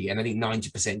energy, and I think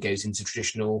 90% goes into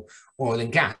traditional oil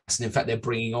and gas. And in fact, they're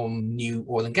bringing on new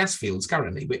oil and gas fields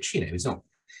currently, which, you know, is not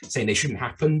saying they shouldn't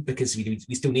happen, because we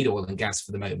still need oil and gas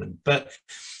for the moment. But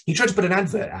he tried to put an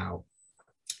advert out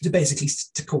to basically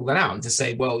to call that out and to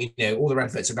say, well, you know, all their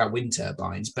adverts are about wind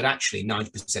turbines, but actually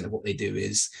 90% of what they do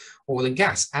is oil and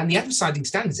gas. And the Advertising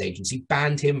Standards Agency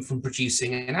banned him from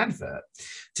producing an advert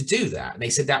to do that. And they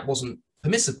said that wasn't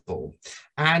permissible.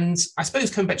 And I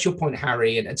suppose coming back to your point,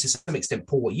 Harry, and to some extent,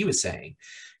 Paul, what you were saying,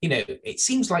 you know, it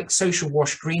seems like social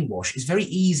wash, greenwash is very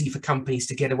easy for companies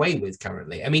to get away with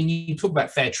currently. I mean, you talk about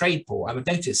fair trade, Paul. I've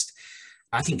noticed,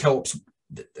 I think Co-op's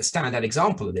a standout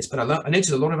example of this, but I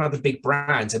noticed a lot of other big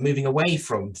brands are moving away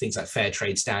from things like fair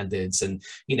trade standards and,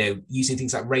 you know, using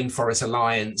things like Rainforest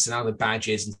Alliance and other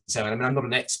badges and so on. I mean, I'm not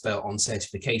an expert on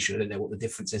certification. I don't know what the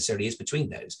difference necessarily is between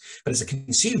those. But as a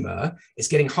consumer, it's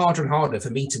getting harder and harder for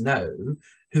me to know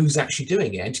who's actually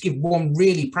doing it. And to give one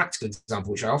really practical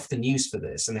example, which I often use for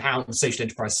this, and how the social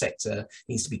enterprise sector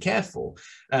needs to be careful.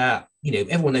 You know,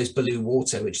 everyone knows Blue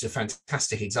Water, which is a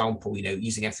fantastic example, you know,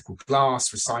 using ethical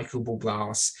glass, recyclable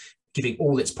glass, giving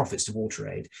all its profits to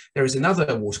WaterAid. There is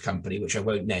another water company, which I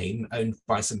won't name, owned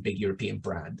by some big European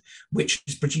brand, which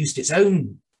has produced its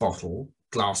own bottle,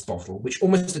 glass bottle, which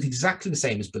almost looks exactly the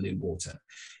same as Blue Water.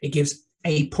 It gives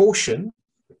a portion,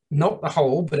 not the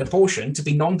whole, but a portion, to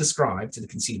be non-described to the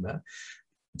consumer,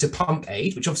 to Pump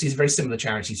Aid, which obviously is a very similar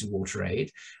charity to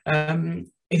WaterAid.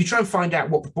 If you try and find out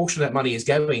what proportion of that money is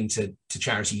going to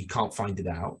charity, you can't find it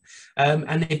out.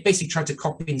 And they basically tried to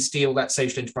copy and steal that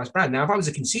social enterprise brand. Now, if I was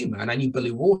a consumer and I knew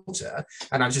Blue Water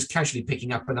and I was just casually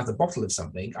picking up another bottle of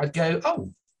something, I'd go,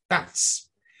 oh, that's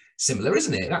similar,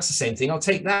 isn't it? That's the same thing. I'll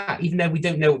take that, even though we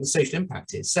don't know what the social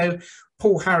impact is. So,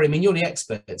 Paul, Harry, I mean, you're the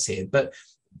experts here, but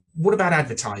what about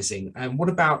advertising, and what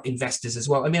about investors as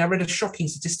well? I mean, I read a shocking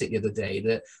statistic the other day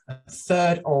that a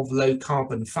third of low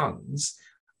carbon funds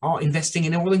are investing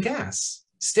in oil and gas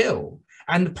still.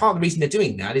 And part of the reason they're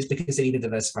doing that is because they need a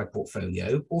diversified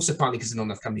portfolio, also partly because there are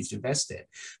not enough companies to invest it.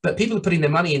 But people are putting their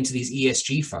money into these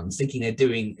ESG funds thinking they're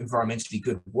doing environmentally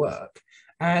good work,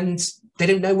 and they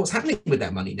don't know what's happening with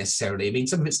that money necessarily. I mean,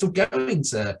 some of it's still going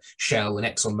to Shell and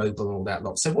ExxonMobil and all that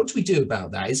lot. So what do we do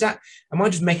about that? Is that, am I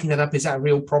just making that up? Is that a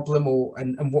real problem, or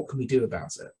and what can we do about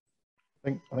it?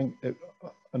 I think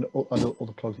and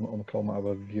other colleagues on the call might have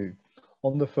a view.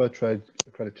 On the fair trade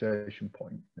accreditation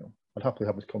point, you know, I'd happily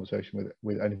have this conversation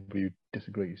with anybody who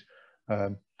disagrees.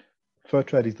 Fair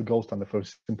trade is the gold standard for a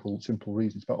simple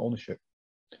reason. It's about ownership.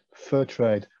 Fair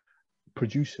trade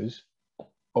producers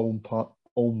own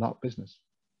that business.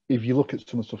 If you look at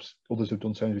some of the stuff others have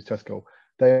done, same with Tesco,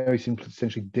 they are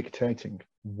essentially dictating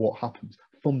what happens.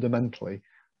 Fundamentally,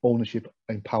 ownership,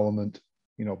 empowerment.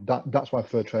 You know, that's why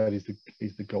fair trade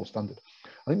is the gold standard.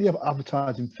 I think the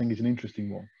advertising thing is an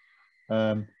interesting one,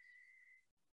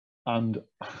 and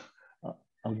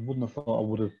I wouldn't have thought I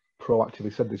would have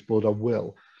proactively said this, but I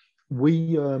will.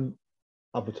 We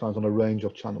advertise on a range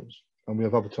of channels, and we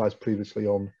have advertised previously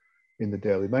on, in the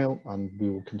Daily Mail, and we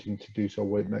will continue to do so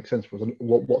where it makes sense for us. And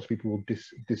lots of people will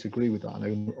disagree with that, and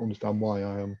I understand why.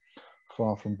 I am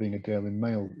far from being a Daily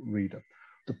Mail reader.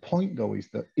 The point, though, is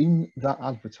that in that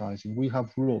advertising we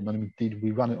have run, and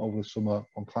we ran it over the summer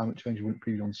on climate change, we went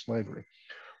preview on slavery.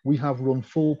 We have run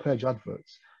full-page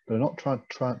adverts that are not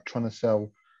trying to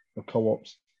sell the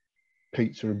Co-op's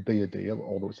pizza and beer deal,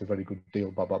 although it's a very good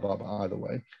deal, blah, blah, blah, blah, either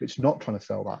way. It's not trying to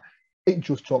sell that. It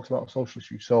just talks about social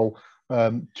issues. So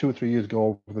 2 or 3 years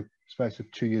ago, over the space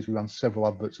of 2 years, we ran several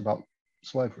adverts about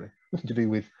slavery. Nothing to do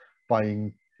with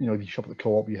buying, if you shop at the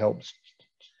Co-op, you help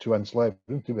to end slavery.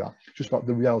 Nothing to do with that. Just about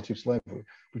the reality of slavery.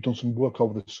 We've done some work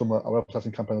over the summer. Our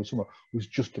advertising campaign over the summer was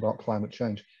just about climate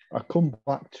change. I come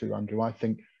back to, Andrew, I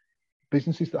think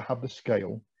businesses that have the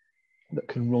scale, that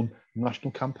can run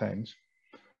national campaigns,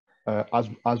 as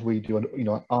we do, and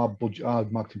our budget, our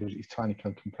marketing budget is tiny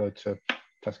compared to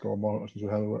Tesco or Morrisons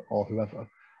or whoever.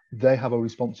 They have a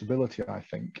responsibility, I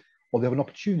think, or they have an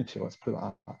opportunity, let's put it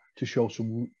like that, to show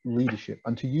some leadership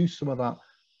and to use some of that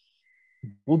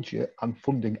budget and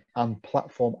funding and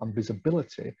platform and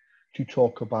visibility to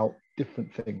talk about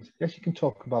different things. Yes, you can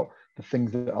talk about the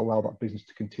things that allow that business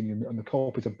to continue, and the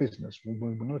Co-op is a business.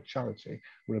 We're not a charity,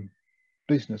 we're a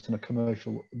business and a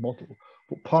commercial model,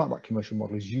 but part of that commercial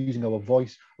model is using our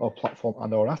voice, our platform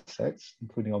and our assets,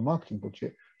 including our marketing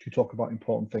budget, to talk about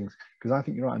important things. Because I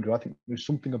think you're right, Andrew, I think there's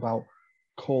something about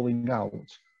calling out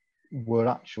where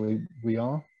actually we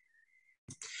are.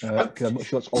 I'm not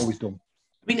sure that's always done.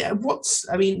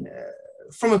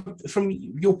 From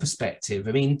your perspective,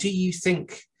 do you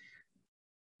think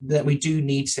that we do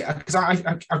need to, because I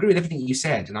agree with everything you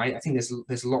said, and I think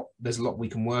there's a lot we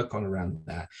can work on around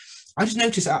that. I just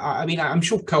noticed, I'm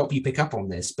sure Co-op you pick up on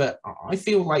this, but I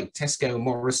feel like Tesco and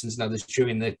Morrisons and others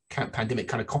during the pandemic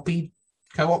kind of copied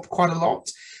Co-op quite a lot.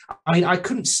 I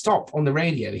couldn't stop on the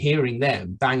radio hearing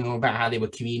them bang on about how they were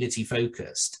community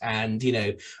focused and,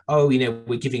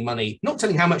 we're giving money, not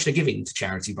telling how much they're giving to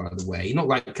charity, by the way, not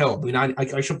like Co-op.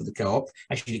 I shop at the Co-op,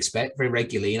 as you'd expect, very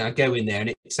regularly, and I go in there and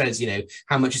it says,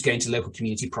 how much is going to local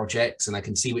community projects, and I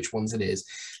can see which ones it is.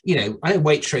 I know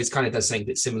Waitrose kind of does something a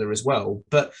bit similar as well,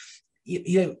 but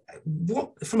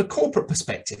what, from a corporate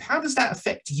perspective, how does that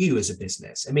affect you as a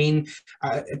business? Do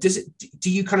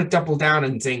you kind of double down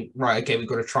and think, right, okay, we've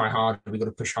got to try harder, we've got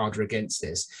to push harder against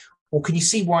this? Or can you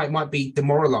see why it might be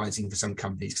demoralizing for some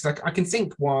companies? Because I can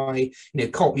think why,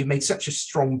 Co-op, you've made such a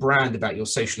strong brand about your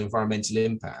social environmental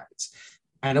impact.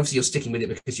 And obviously you're sticking with it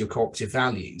because of your cooperative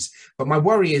values. But my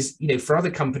worry is, for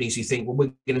other companies who think, well,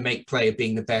 we're going to make play of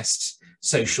being the best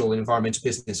social and environmental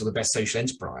business or the best social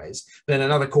enterprise, but then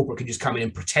another corporate can just come in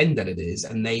and pretend that it is,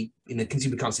 and they, the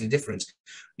consumer can't see the difference.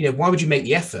 Why would you make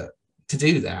the effort to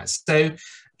do that? So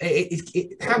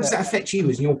how does that affect you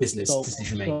as your business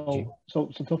decision making? So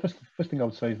the first thing I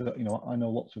would say is that, I know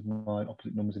lots of my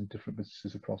opposite numbers in different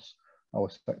businesses across our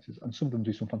sectors, and some of them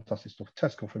do some fantastic stuff.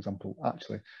 Tesco, for example,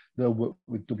 actually, their work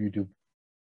with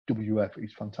WWF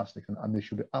is fantastic, and they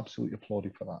should be absolutely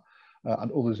applauded for that.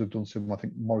 And others have done similar. I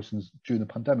think Morrisons during the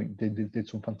pandemic did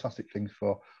some fantastic things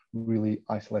for really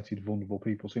isolated, vulnerable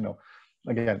people. So,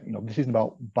 again, this isn't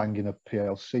about banging a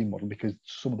PLC model, because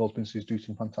some of those businesses do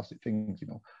some fantastic things,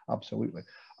 absolutely.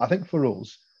 I think for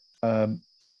us,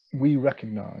 we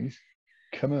recognise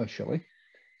commercially,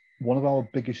 one of our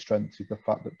biggest strengths is the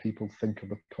fact that people think of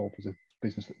the Co-op as a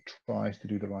business that tries to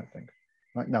do the right thing.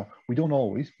 Right now, we don't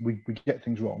always, we get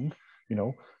things wrong,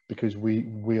 because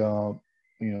we are,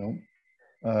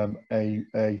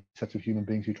 a set of human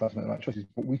beings who try to make the right choices,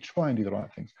 but we try and do the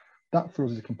right things. That for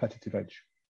us is a competitive edge,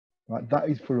 right? That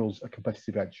is for us a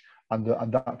competitive edge, and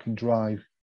that can drive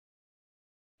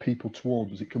people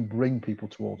towards us. It can bring people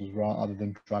towards us rather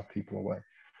than drive people away.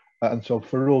 And so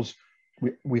for us,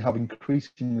 we have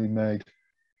increasingly made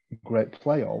great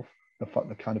play of the fact,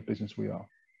 the kind of business we are,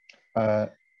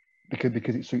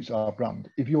 because it suits our brand.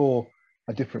 If you're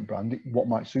a different brand, what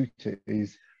might suit it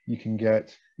is you can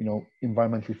get,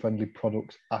 environmentally friendly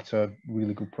products at a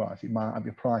really good price. It might be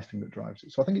a price thing that drives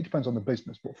it. So I think it depends on the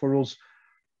business, but for us,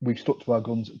 we've stuck to our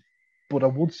guns. But I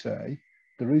would say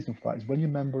the reason for that is when you're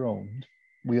member owned,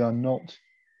 we are not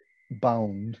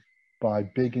bound by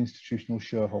big institutional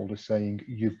shareholders saying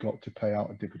you've got to pay out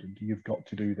a dividend, you've got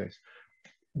to do this.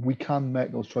 We can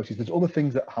make those choices. There's other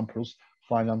things that hamper us,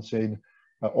 financing,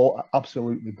 or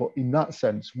absolutely, but in that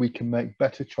sense, we can make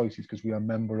better choices because we are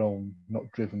member owned,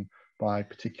 not driven by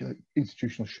particular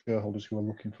institutional shareholders who are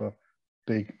looking for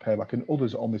big payback. And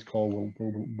others on this call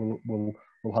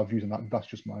will have views on that. That's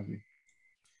just my view.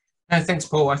 Thanks,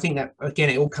 Paul. I think that, again,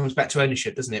 it all comes back to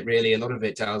ownership, doesn't it, really? A lot of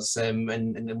it does, and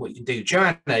then what you can do.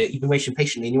 Joanna, you've been waiting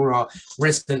patiently, and you're our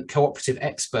resident cooperative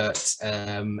expert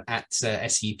at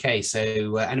SUK,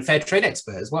 so and a fair trade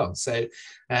expert as well. So,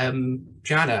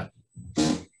 Joanna.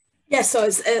 Yeah, so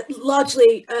it's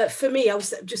largely for me, I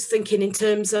was just thinking in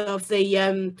terms of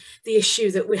the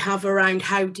issue that we have around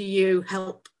how do you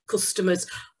help customers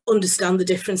understand the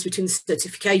difference between the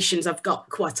certifications. I've got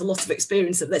quite a lot of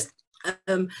experience of this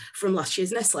from last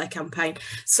year's Nestlé campaign.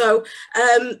 So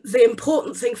the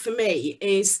important thing for me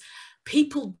is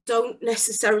people don't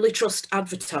necessarily trust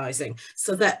advertising.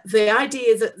 So that the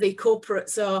idea that the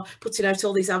corporates are putting out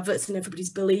all these adverts and everybody's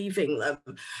believing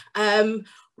them,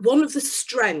 one of the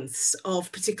strengths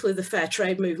of particularly the fair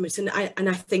trade movement, and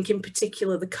I think in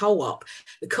particular the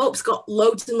co-op's got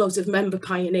loads and loads of member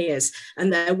pioneers,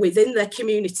 and they're within their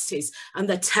communities and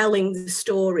they're telling the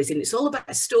stories, and it's all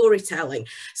about storytelling.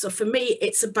 So for me,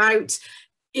 it's about,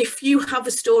 if you have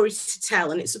a story to tell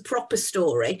and it's a proper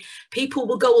story, people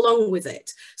will go along with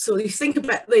it. So you think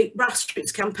about the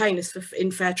grassroots campaigners in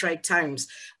fair trade towns.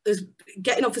 There's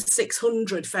getting over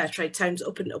 600 fair trade towns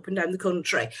up and down the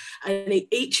country, and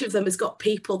each of them has got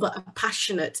people that are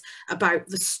passionate about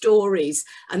the stories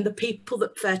and the people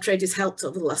that fair trade has helped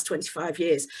over the last 25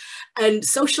 years. And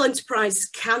social enterprises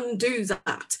can do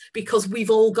that because we've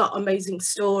all got amazing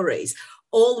stories.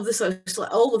 All of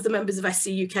the members of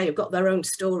SCUK have got their own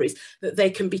stories that they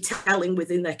can be telling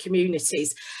within their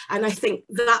communities. And I think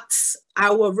that's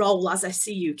our role as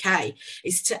SCUK,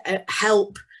 is to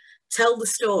help tell the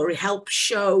story, help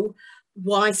show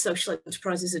why social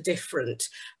enterprises are different.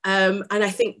 And I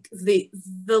think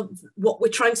what we're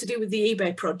trying to do with the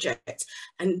eBay project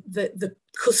and the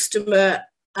customer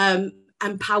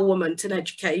empowerment and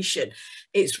education,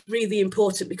 it's really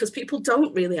important because people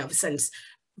don't really have a sense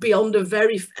beyond a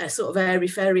very sort of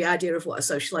airy-fairy idea of what a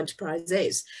social enterprise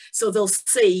is. So they'll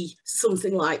see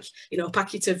something like, you know, a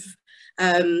packet of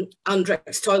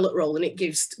Andrex toilet roll and it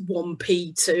gives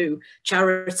 1p to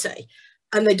charity,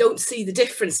 and they don't see the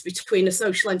difference between a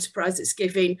social enterprise that's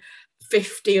giving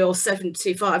 50 or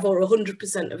 75 or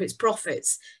 100% of its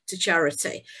profits to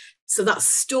charity. So that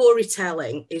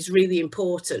storytelling is really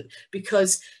important,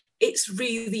 because it's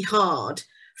really hard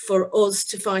for us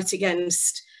to fight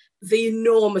against the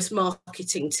enormous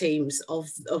marketing teams of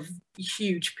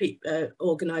huge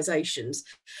organisations.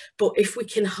 But if we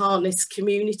can harness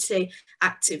community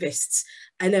activists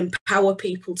and empower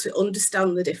people to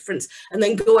understand the difference and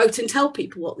then go out and tell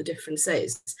people what the difference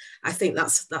is, I think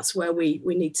that's where we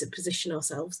need to position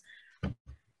ourselves.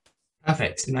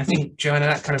 Perfect. And I think, Joanna,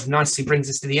 that kind of nicely brings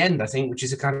us to the end, I think, which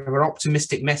is a kind of an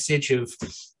optimistic message of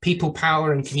people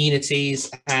power and communities.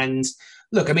 And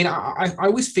look, I mean, I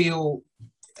always feel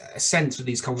a sense of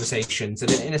these conversations,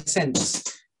 and in a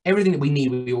sense, everything that we need,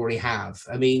 we already have.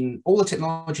 I mean, all the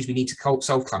technologies we need to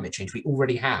solve climate change, we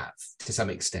already have to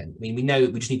some extent. I mean, we know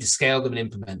we just need to scale them and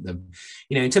implement them.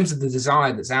 You know, in terms of the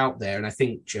desire that's out there, and I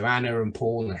think Joanna and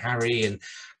Paul and Harry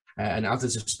and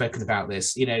others have spoken about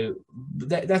this, you know,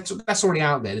 that's already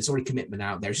out there. There's already commitment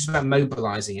out there. It's just about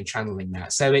mobilizing and channeling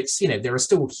that. So it's, you know, there are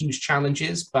still huge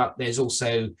challenges, but there's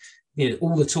also, you know,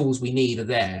 all the tools we need are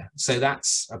there. So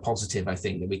that's a positive, I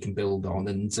think, that we can build on.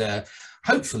 And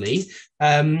hopefully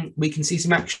we can see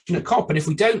some action at COP. And if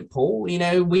we don't, Paul, you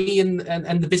know, we and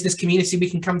the business community, we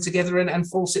can come together and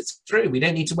force it through. We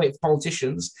don't need to wait for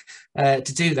politicians to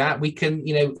do that. We can,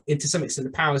 you know, to some extent,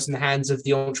 the power's in the hands of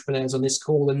the entrepreneurs on this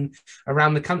call and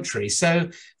around the country. So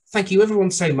thank you, everyone,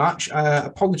 so much.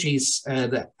 Apologies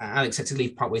that Alex had to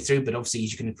leave partway through, but obviously,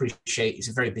 as you can appreciate, it's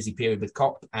a very busy period with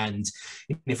COP, and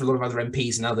you know, for a lot of other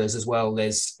MPs and others as well,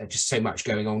 there's just so much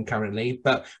going on currently.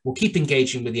 But we'll keep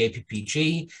engaging with the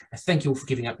APPG. Thank you all for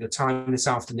giving up your time this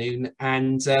afternoon,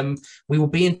 and we will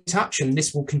be in touch, and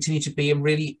this will continue to be a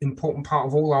really important part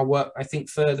of all our work, I think,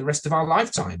 for the rest of our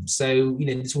lifetime. So, you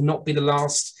know, this will not be the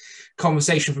last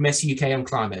conversation from SUK on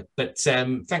climate. But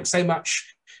thanks so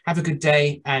much. Have a good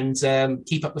day, and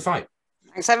keep up the fight.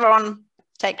 Thanks, everyone.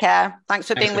 Take care. Thanks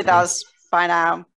for being with us. Bye now.